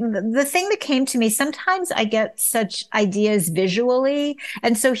thing, the thing that came to me, sometimes I get such ideas visually.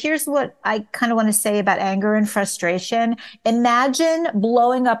 And so here's what I kind of want to say about anger and frustration. Imagine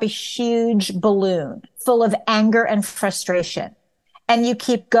blowing up a huge balloon full of anger and frustration. And you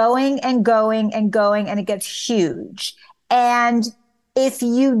keep going and going and going, and it gets huge. And if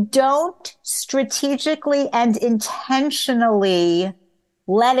you don't strategically and intentionally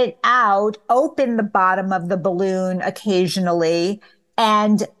let it out, open the bottom of the balloon occasionally,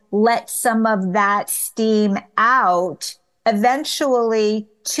 and let some of that steam out, eventually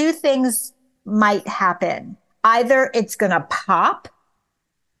two things might happen. Either it's going to pop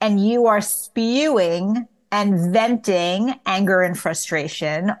and you are spewing and venting anger and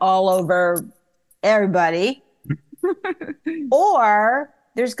frustration all over everybody, or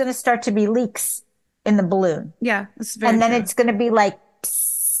there's going to start to be leaks in the balloon. Yeah, that's very And then true. it's going to be like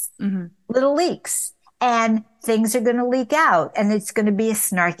little leaks, and things are going to leak out, and it's going to be a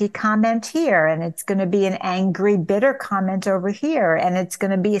snarky comment here, and it's going to be an angry, bitter comment over here, and it's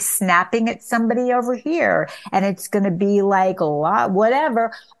going to be a snapping at somebody over here, and it's going to be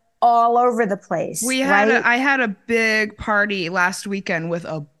whatever, all over the place. I had a big party last weekend with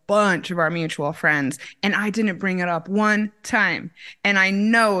a bunch of our mutual friends, and I didn't bring it up one time. And I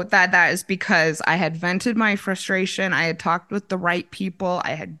know that is because I had vented my frustration. I had talked with the right people. I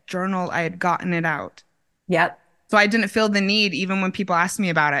had journaled. I had gotten it out. Yep. So I didn't feel the need, even when people asked me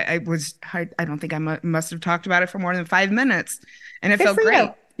about it. I don't think I must have talked about it for more than 5 minutes, and it felt great.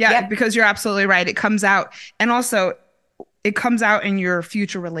 You. Yeah, yep. Because you're absolutely right. It comes out. And also, it comes out in your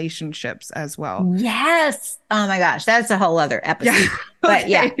future relationships as well. Yes. Oh my gosh. That's a whole other episode. Yeah. But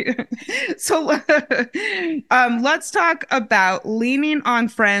yeah. So let's talk about leaning on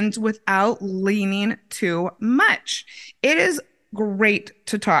friends without leaning too much. It is great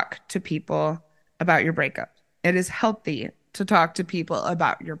to talk to people about your breakup. It is healthy to talk to people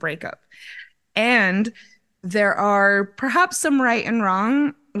about your breakup. And there are perhaps some right and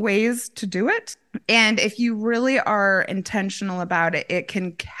wrong ways to do it. And if you really are intentional about it, it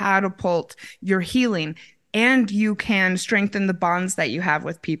can catapult your healing. and you can strengthen the bonds that you have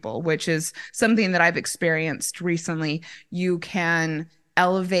with people, which is something that I've experienced recently. You can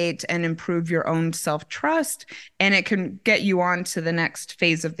elevate and improve your own self-trust, and it can get you on to the next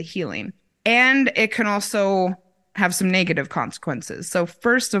phase of the healing. And it can also have some negative consequences. So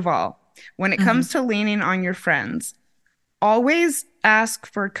first of all, when it comes to leaning on your friends, always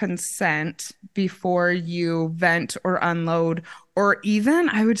ask for consent before you vent or unload, or even,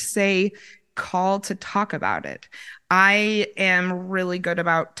 I would say, call to talk about it. I am really good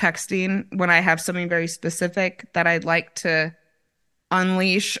about texting when I have something very specific that I'd like to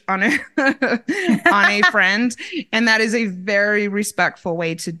unleash on a on a friend, and that is a very respectful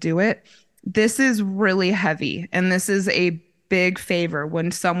way to do it. This is really heavy, and this is a big favor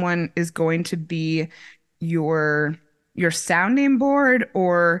when someone is going to be your sounding board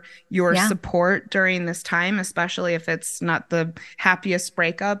or your support during this time, especially if it's not the happiest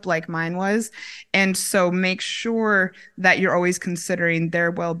breakup like mine was. And so make sure that you're always considering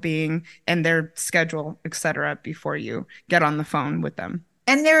their well-being and their schedule, etc., before you get on the phone with them.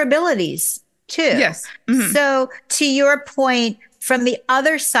 And their abilities too. Yes. Mm-hmm. So to your point, from the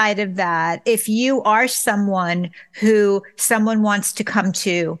other side of that, if you are someone who someone wants to come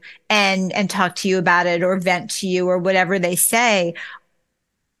to and talk to you about it or vent to you or whatever they say,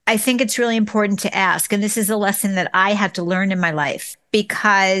 I think it's really important to ask. And this is a lesson that I had to learn in my life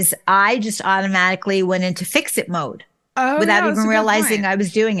because I just automatically went into fix it mode without even realizing I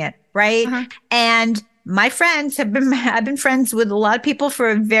was doing it. Right. And my friends I've been friends with a lot of people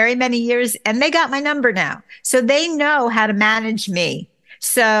for very many years, and they got my number now. So they know how to manage me.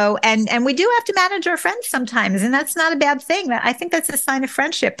 So, and we do have to manage our friends sometimes, and that's not a bad thing. I think that's a sign of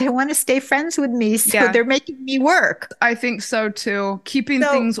friendship. They want to stay friends with me. So they're making me work. I think so too. Keeping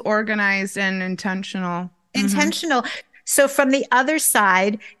things organized and intentional. Intentional. So from the other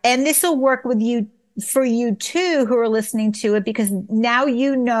side, and this will work with you, for you too, who are listening to it, because now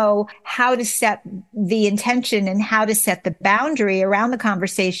you know how to set the intention and how to set the boundary around the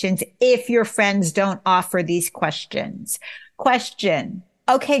conversations if your friends don't offer these questions. Question.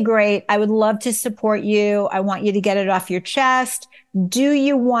 Okay, great. I would love to support you. I want you to get it off your chest. Do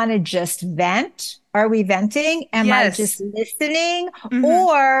you want to just vent? Are we venting? Am I just listening?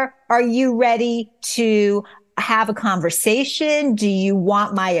 Or are you ready to have a conversation? Do you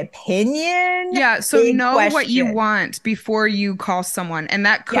want my opinion? Yeah. So know what you want before you call someone. And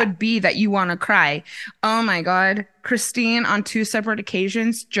that could be that you want to cry. Oh my God. Christine on 2 separate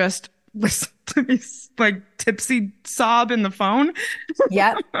occasions just listened to me like tipsy sob in the phone.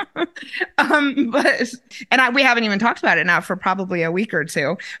 Yep. We haven't even talked about it now for probably a week or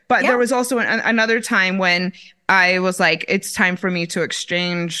two. But there was also another time when I was like, it's time for me to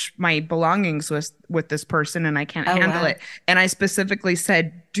exchange my belongings with this person, and I can't handle it. And I specifically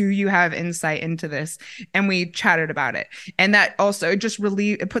said, do you have insight into this? And we chatted about it. And that also just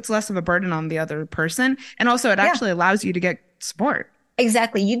it puts less of a burden on the other person. And also it actually allows you to get support.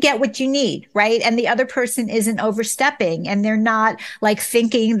 Exactly. You get what you need, right? And the other person isn't overstepping, and they're not like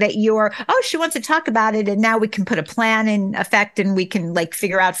thinking that she wants to talk about it and now we can put a plan in effect and we can like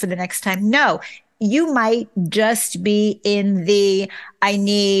figure out for the next time. No, you might just be in I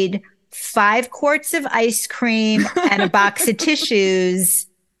need 5 quarts of ice cream and a box of tissues,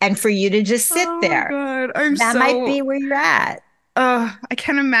 and for you to just sit there. God. That might be where you're at. I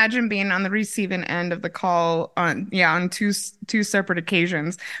can't imagine being on the receiving end of the call on 2 separate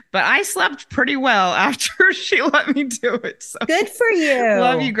occasions, but I slept pretty well after she let me do it. So good for you.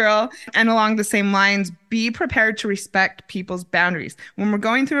 Love you, girl. And along the same lines, be prepared to respect people's boundaries. When we're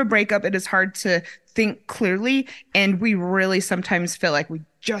going through a breakup, it is hard to think clearly, and we really sometimes feel like we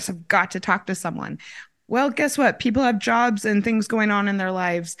just have got to talk to someone. Well, guess what? People have jobs and things going on in their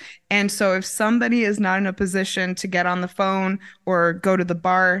lives. And so if somebody is not in a position to get on the phone or go to the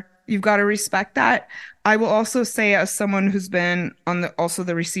bar, you've got to respect that. I will also say, as someone who's been on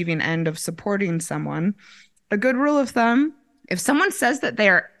the receiving end of supporting someone, a good rule of thumb, if someone says that they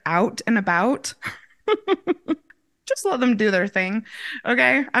are out and about, just let them do their thing.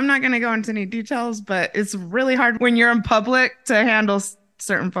 Okay. I'm not going to go into any details, but it's really hard when you're in public to handle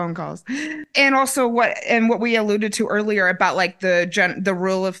certain phone calls. And also what we alluded to earlier about like the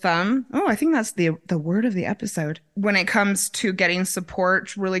rule of thumb. Oh, I think that's the word of the episode. When it comes to getting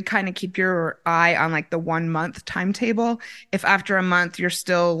support, really kind of keep your eye on like the 1 month timetable. If after a month you're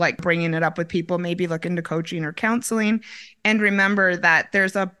still like bringing it up with people, maybe look into coaching or counseling. And remember that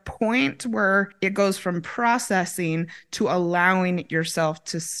there's a point where it goes from processing to allowing yourself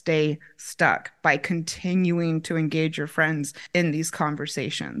to stay stuck by continuing to engage your friends in these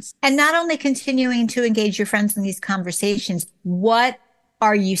conversations. And not only continuing to engage your friends in these conversations, what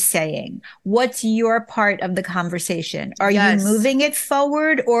are you saying? What's your part of the conversation? Are you Yes. moving it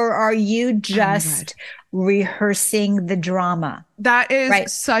forward, or are you Oh my just rehearsing the drama? That is Right.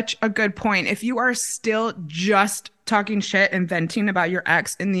 such a good point. If you are still just talking shit and venting about your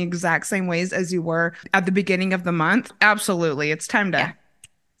ex in the exact same ways as you were at the beginning of the month, absolutely. It's time to Yeah.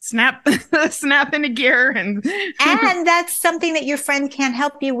 snap into gear and And that's something that your friend can't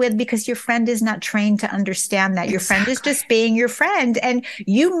help you with because your friend is not trained to understand that. Your friend is just being your friend. And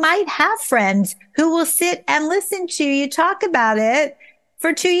you might have friends who will sit and listen to you talk about it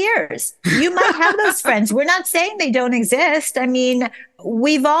for 2 years. You might have those friends. We're not saying they don't exist. I mean,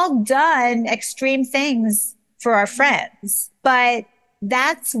 we've all done extreme things for our friends, but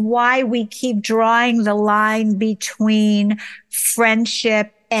that's why we keep drawing the line between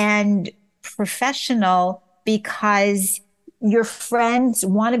friendship and professional, because your friends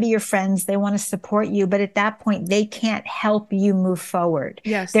want to be your friends. They want to support you. But at that point, they can't help you move forward.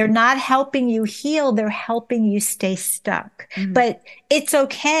 Yes. They're not helping you heal. They're helping you stay stuck. Mhm. But it's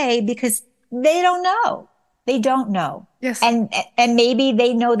okay because they don't know. They don't know. Yes. And maybe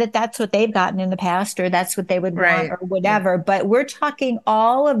they know that that's what they've gotten in the past, or that's what they would Right. want, or whatever. But we're talking,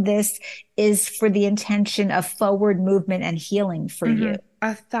 all of this is for the intention of forward movement and healing for you.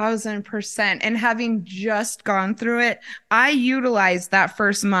 1,000%. And having just gone through it, I utilized that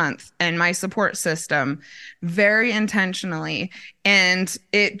first month and my support system very intentionally. And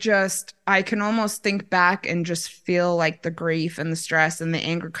it just, I can almost think back and just feel like the grief and the stress and the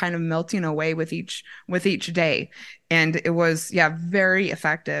anger kind of melting away with each day. And it was, yeah, very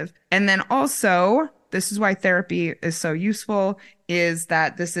effective. And then also, this is why therapy is so useful, is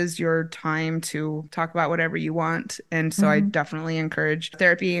that this is your time to talk about whatever you want. And so I definitely encourage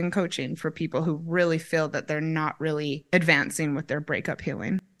therapy and coaching for people who really feel that they're not really advancing with their breakup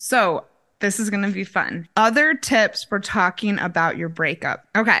healing. So this is going to be fun. Other tips for talking about your breakup.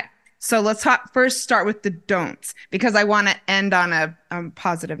 Okay. So let's start with the don'ts, because I want to end on a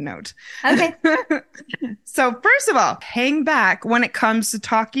positive note. Okay. So first of all, hang back when it comes to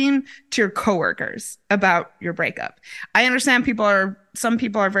talking to your coworkers about your breakup. I understand some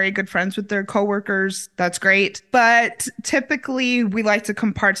people are very good friends with their coworkers. That's great. But typically we like to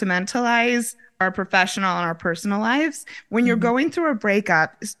compartmentalize our professional and our personal lives. When you're going through a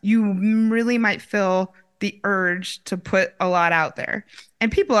breakup, you really might feel the urge to put a lot out there.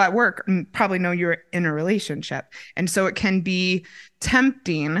 And people at work probably know you're in a relationship. And so it can be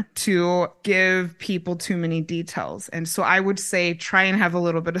tempting to give people too many details. And so I would say try and have a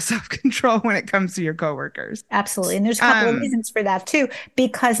little bit of self-control when it comes to your coworkers. Absolutely. And there's a couple of reasons for that too,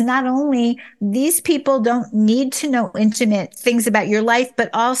 because not only these people don't need to know intimate things about your life,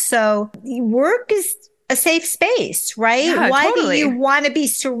 but also work is a safe space, right? Yeah, Why totally. do you want to be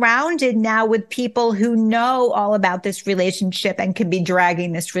surrounded now with people who know all about this relationship and can be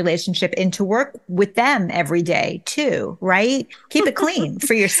dragging this relationship into work with them every day too, right? Keep it clean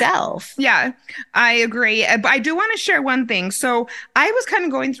for yourself. Yeah, I agree. But I do want to share one thing. So I was kind of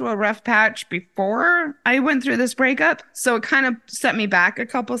going through a rough patch before I went through this breakup. So it kind of set me back a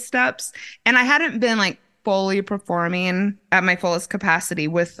couple steps. And I hadn't been like fully performing at my fullest capacity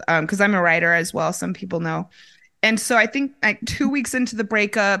with, because I'm a writer as well. Some people know. And so I think like 2 weeks into the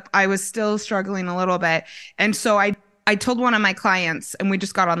breakup, I was still struggling a little bit. And so I told one of my clients, and we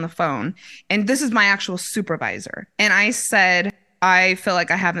just got on the phone, and this is my actual supervisor. And I said, I feel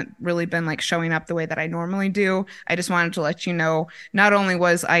like I haven't really been like showing up the way that I normally do. I just wanted to let you know, not only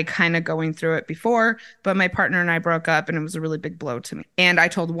was I kind of going through it before, but my partner and I broke up, and it was a really big blow to me. And I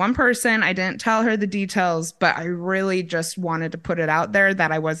told one person, I didn't tell her the details, but I really just wanted to put it out there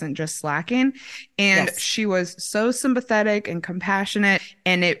that I wasn't just slacking. And she was so sympathetic and compassionate.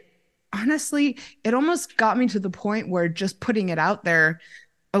 And it honestly, it almost got me to the point where just putting it out there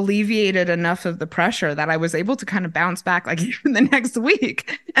alleviated enough of the pressure that I was able to kind of bounce back like even the next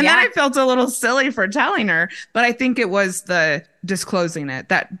week. And then I felt a little silly for telling her, but I think it was the disclosing it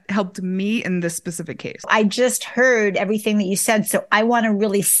that helped me in this specific case. I just heard everything that you said, so I want to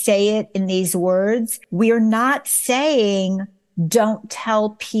really say it in these words. We're not saying don't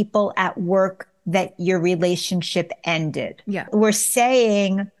tell people at work that your relationship ended. Yeah. We're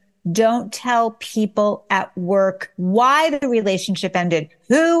saying don't tell people at work why the relationship ended,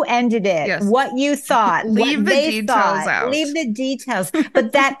 who ended it, what you thought, Leave what the they details thought. out. Leave the details.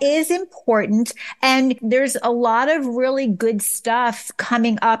 But that is important. And there's a lot of really good stuff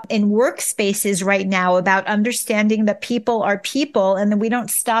coming up in workspaces right now about understanding that people are people, and that we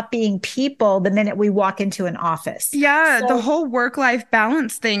don't stop being people the minute we walk into an office. Yeah, the whole work-life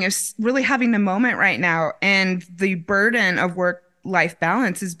balance thing is really having a moment right now. And the burden of work life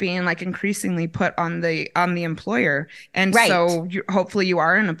balance is being like increasingly put on the employer. And Right. so hopefully you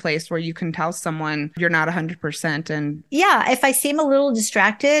are in a place where you can tell someone you're not 100%. And Yeah, if I seem a little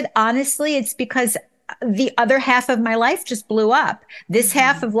distracted, honestly, it's because the other half of my life just blew up. This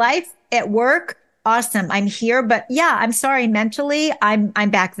half of life at work, awesome. I'm here, but yeah, I'm sorry, mentally, I'm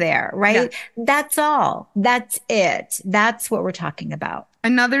back there, right? Yeah. That's all. That's it. That's what we're talking about.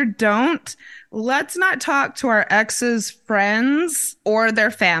 Another don't, let's not talk to our ex's friends or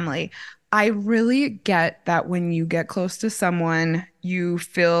their family. I really get that when you get close to someone, you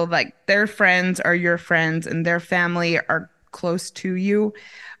feel like their friends are your friends and their family are close to you.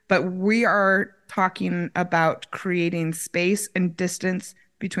 But we are talking about creating space and distance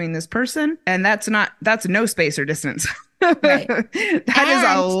between this person. And that's no space or distance. Right. That is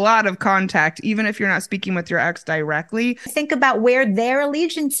a lot of contact, even if you're not speaking with your ex directly. Think about where their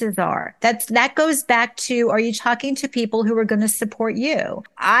allegiances are. That goes back to, are you talking to people who are going to support you?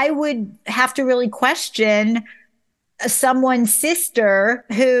 I would have to really question someone's sister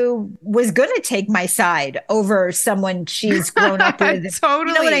who was going to take my side over someone she's grown up with. Totally.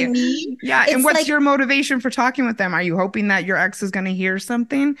 You know what I mean? Yeah. It's and what's like, your motivation for talking with them? Are you hoping that your ex is going to hear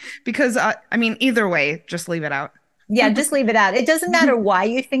something? Because, I mean, either way, just leave it out. yeah, just leave it out. It doesn't matter why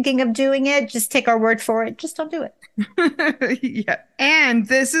you're thinking of doing it. Just take our word for it. Just don't do it. Yeah. And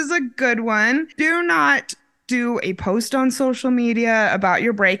this is a good one. Do not do a post on social media about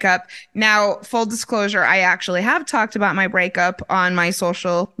your breakup. Now, full disclosure, I actually have talked about my breakup on my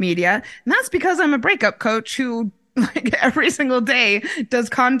social media. And that's because I'm a breakup coach who like every single day does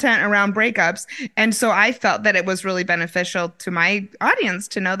content around breakups. And so I felt that it was really beneficial to my audience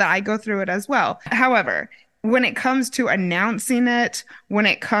to know that I go through it as well. However, when it comes to announcing it, when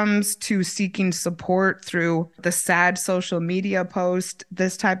it comes to seeking support through the sad social media post,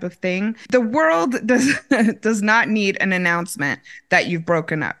 this type of thing, the world does not need an announcement that you've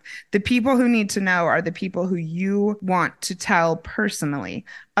broken up. The people who need to know are the people who you want to tell personally.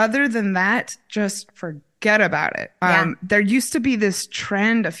 Other than that, just forget about it. Yeah. There used to be this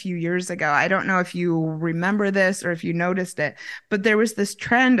trend a few years ago. I don't know if you remember this or if you noticed it, but there was this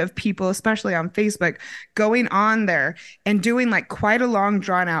trend of people, especially on Facebook, going on there and doing like quite a long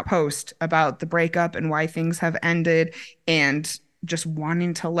drawn out post about the breakup and why things have ended and just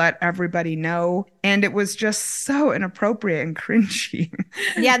wanting to let everybody know. And it was just so inappropriate and cringy.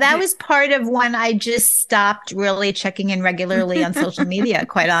 Yeah, that was part of when I just stopped really checking in regularly on social media,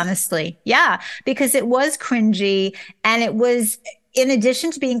 quite honestly. Yeah, because it was cringy. And it was, in addition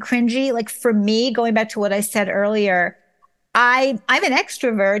to being cringy, like for me, going back to what I said earlier, I'm an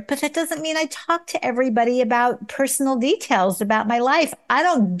extrovert, but that doesn't mean I talk to everybody about personal details about my life. I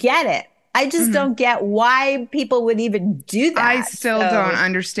don't get it. I just don't get why people would even do that. I still don't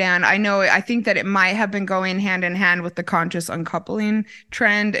understand. I think that it might have been going hand in hand with the conscious uncoupling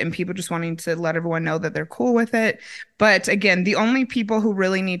trend and people just wanting to let everyone know that they're cool with it. But again, the only people who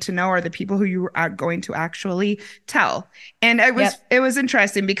really need to know are the people who you are going to actually tell. And it was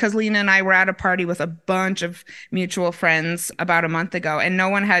interesting because Lena and I were at a party with a bunch of mutual friends about a month ago, and no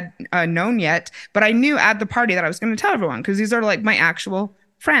one had known yet. But I knew at the party that I was going to tell everyone because these are like my actual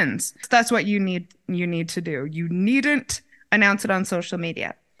friends. That's what you need to do. You needn't announce it on social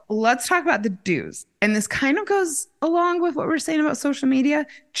media. Let's talk about the do's. And this kind of goes along with what we're saying about social media.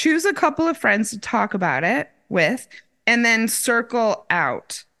 Choose a couple of friends to talk about it with, and then circle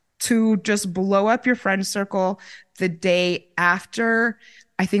out to just blow up your friend circle the day after.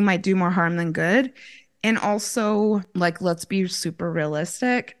 I think might do more harm than good. And also, like, let's be super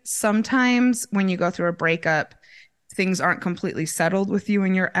realistic. Sometimes when you go through a breakup, things aren't completely settled with you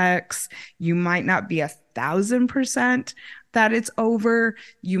and your ex. You might not be 1,000% that it's over.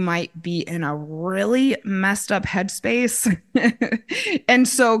 You might be in a really messed up headspace. And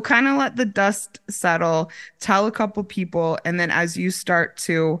so kind of let the dust settle, tell a couple people, and then as you start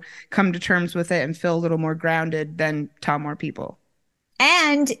to come to terms with it and feel a little more grounded, then tell more people.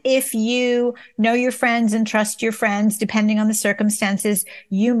 And if you know your friends and trust your friends, depending on the circumstances,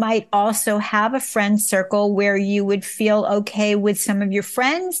 you might also have a friend circle where you would feel okay with some of your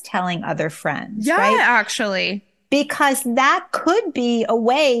friends telling other friends. Yeah, right? Actually. Because that could be a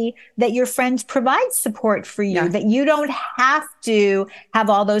way that your friends provide support for you, that you don't have to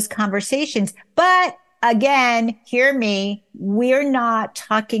have all those conversations. But again, hear me. We're not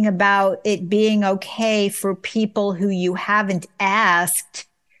talking about it being okay for people who you haven't asked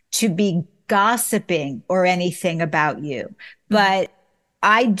to be gossiping or anything about you. But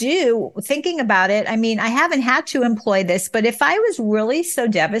I do, thinking about it. I mean, I haven't had to employ this, but if I was really so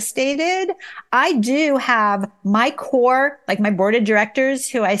devastated, I do have my core, like my board of directors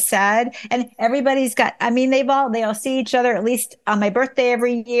who I said, and everybody's got, I mean, they all see each other at least on my birthday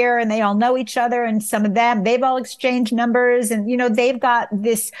every year, and they all know each other. And some of them, they've all exchanged numbers, and, they've got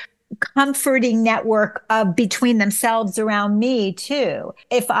this comforting network of between themselves around me too.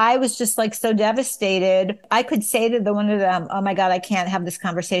 If I was just like so devastated, I could say to the one of them, "Oh my God, I can't have this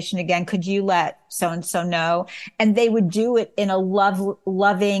conversation again. Could you let so and so know?" And they would do it in a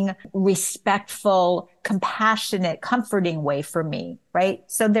loving, respectful, compassionate, comforting way for me. Right.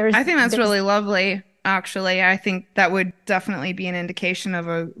 So I think that's really lovely. Actually, I think that would definitely be an indication of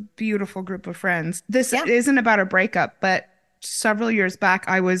a beautiful group of friends. This isn't about a breakup, but several years back,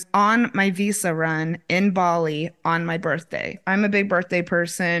 I was on my visa run in Bali on my birthday. I'm a big birthday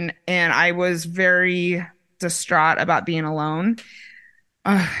person, and I was very distraught about being alone.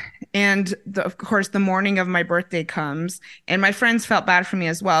 And of course, the morning of my birthday comes, and my friends felt bad for me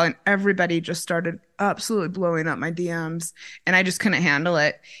as well. And everybody just started absolutely blowing up my DMs, and I just couldn't handle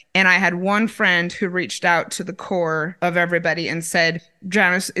it. And I had one friend who reached out to the core of everybody and said,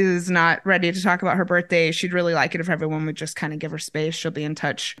 "Janice is not ready to talk about her birthday. She'd really like it if everyone would just kind of give her space. She'll be in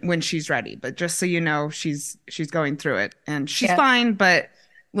touch when she's ready. But just so you know, she's going through it, and she's fine, but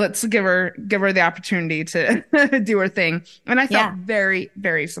let's give her the opportunity to do her thing." And I felt very,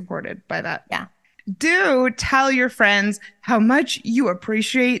 very supported by that. Yeah. Do tell your friends how much you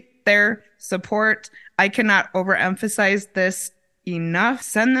appreciate their support. I cannot overemphasize this enough.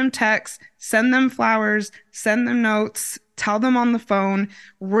 Send them texts, send them flowers, send them notes, tell them on the phone.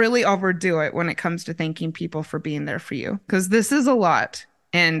 Really overdo it when it comes to thanking people for being there for you, because this is a lot.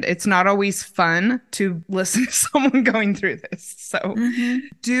 And it's not always fun to listen to someone going through this. So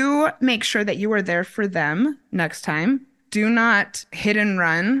do make sure that you are there for them next time. Do not hit and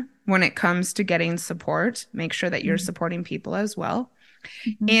run when it comes to getting support. Make sure that you're supporting people as well.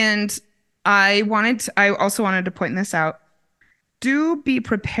 And I also wanted to point this out. Do be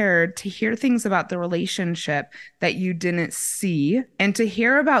prepared to hear things about the relationship that you didn't see, and to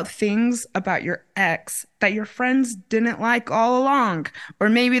hear about things about your ex that your friends didn't like all along, or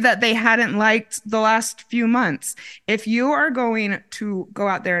maybe that they hadn't liked the last few months. If you are going to go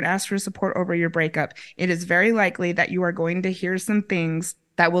out there and ask for support over your breakup, it is very likely that you are going to hear some things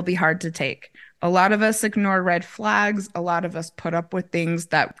that will be hard to take. A lot of us ignore red flags. A lot of us put up with things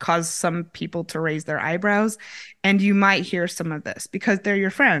that cause some people to raise their eyebrows. And you might hear some of this because they're your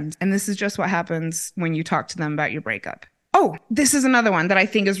friends. And this is just what happens when you talk to them about your breakup. Oh, this is another one that I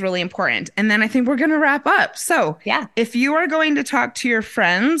think is really important. And then I think we're going to wrap up. So if you are going to talk to your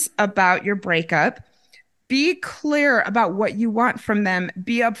friends about your breakup, be clear about what you want from them.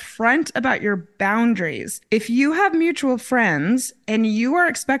 Be upfront about your boundaries. If you have mutual friends and you are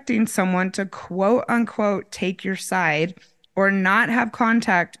expecting someone to quote unquote take your side or not have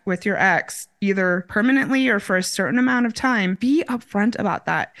contact with your ex, either permanently or for a certain amount of time, be upfront about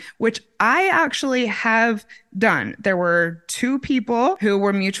that, which I actually have done. There were two people who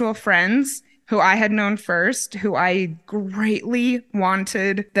were mutual friends who I had known first, who I greatly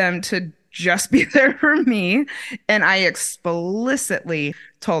wanted them to just be there for me. And I explicitly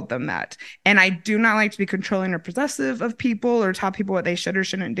told them that. And I do not like to be controlling or possessive of people or tell people what they should or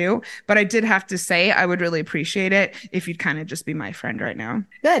shouldn't do. But I did have to say, I would really appreciate it if you'd kind of just be my friend right now.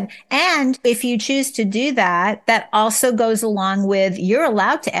 Good. And if you choose to do that, that also goes along with you're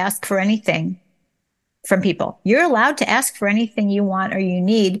allowed to ask for anything from people. You're allowed to ask for anything you want or you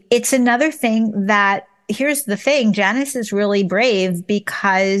need. It's another thing that here's the thing, Janice is really brave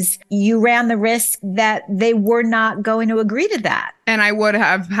because you ran the risk that they were not going to agree to that. And I would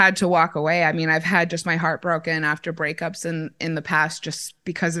have had to walk away. I mean, I've had just my heart broken after breakups in the past just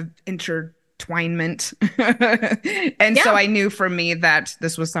because of intertwinement. And so I knew for me that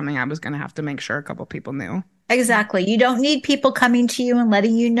this was something I was going to have to make sure a couple people knew. Exactly. You don't need people coming to you and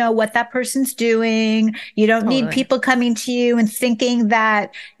letting you know what that person's doing. You don't need people coming to you and thinking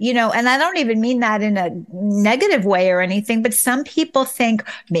that, and I don't even mean that in a negative way or anything, but some people think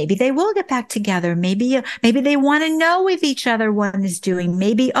maybe they will get back together. Maybe they want to know if each other one is doing.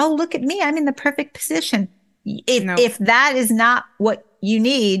 Maybe, oh, look at me. I'm in the perfect position. If that is not what you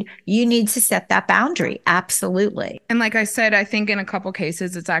need to set that boundary. Absolutely. And like I said, I think in a couple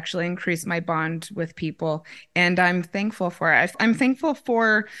cases, it's actually increased my bond with people. And I'm thankful for it. I'm thankful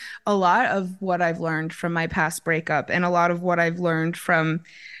for a lot of what I've learned from my past breakup and a lot of what I've learned from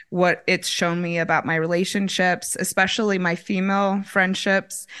what it's shown me about my relationships, especially my female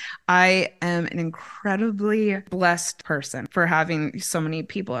friendships. I am an incredibly blessed person for having so many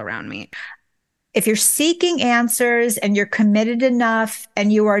people around me. if you're seeking answers and you're committed enough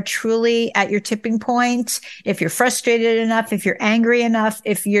and you are truly at your tipping point, if you're frustrated enough, if you're angry enough,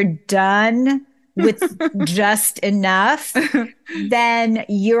 if you're done with just enough, then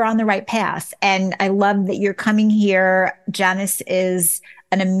you're on the right path. And I love that you're coming here. Janice is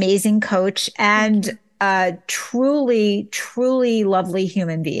an amazing coach and a truly, truly lovely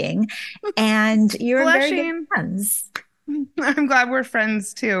human being. And you're very good friends. I'm glad we're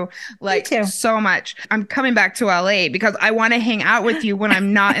friends too. Like, too. So much. I'm coming back to LA because I want to hang out with you when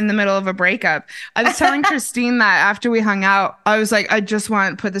I'm not in the middle of a breakup. I was telling Christine that after we hung out, I was like, I just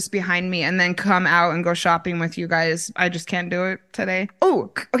want to put this behind me and then come out and go shopping with you guys. I just can't do it today.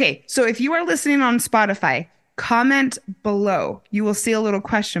 Oh, okay. So if you are listening on Spotify, comment below. You will see a little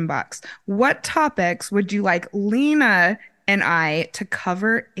question box. What topics would you like Lena and I to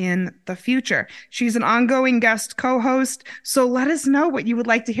cover in the future? She's an ongoing guest co-host, so let us know what you would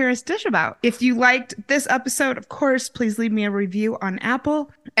like to hear us dish about. If you liked this episode, of course, please leave me a review on Apple,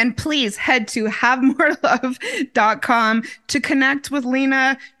 and please head to havemorelove.com to connect with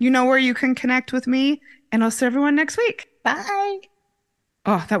Lena. You know where you can connect with me, and I'll see everyone next week. Bye.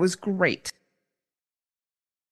 Oh, that was great.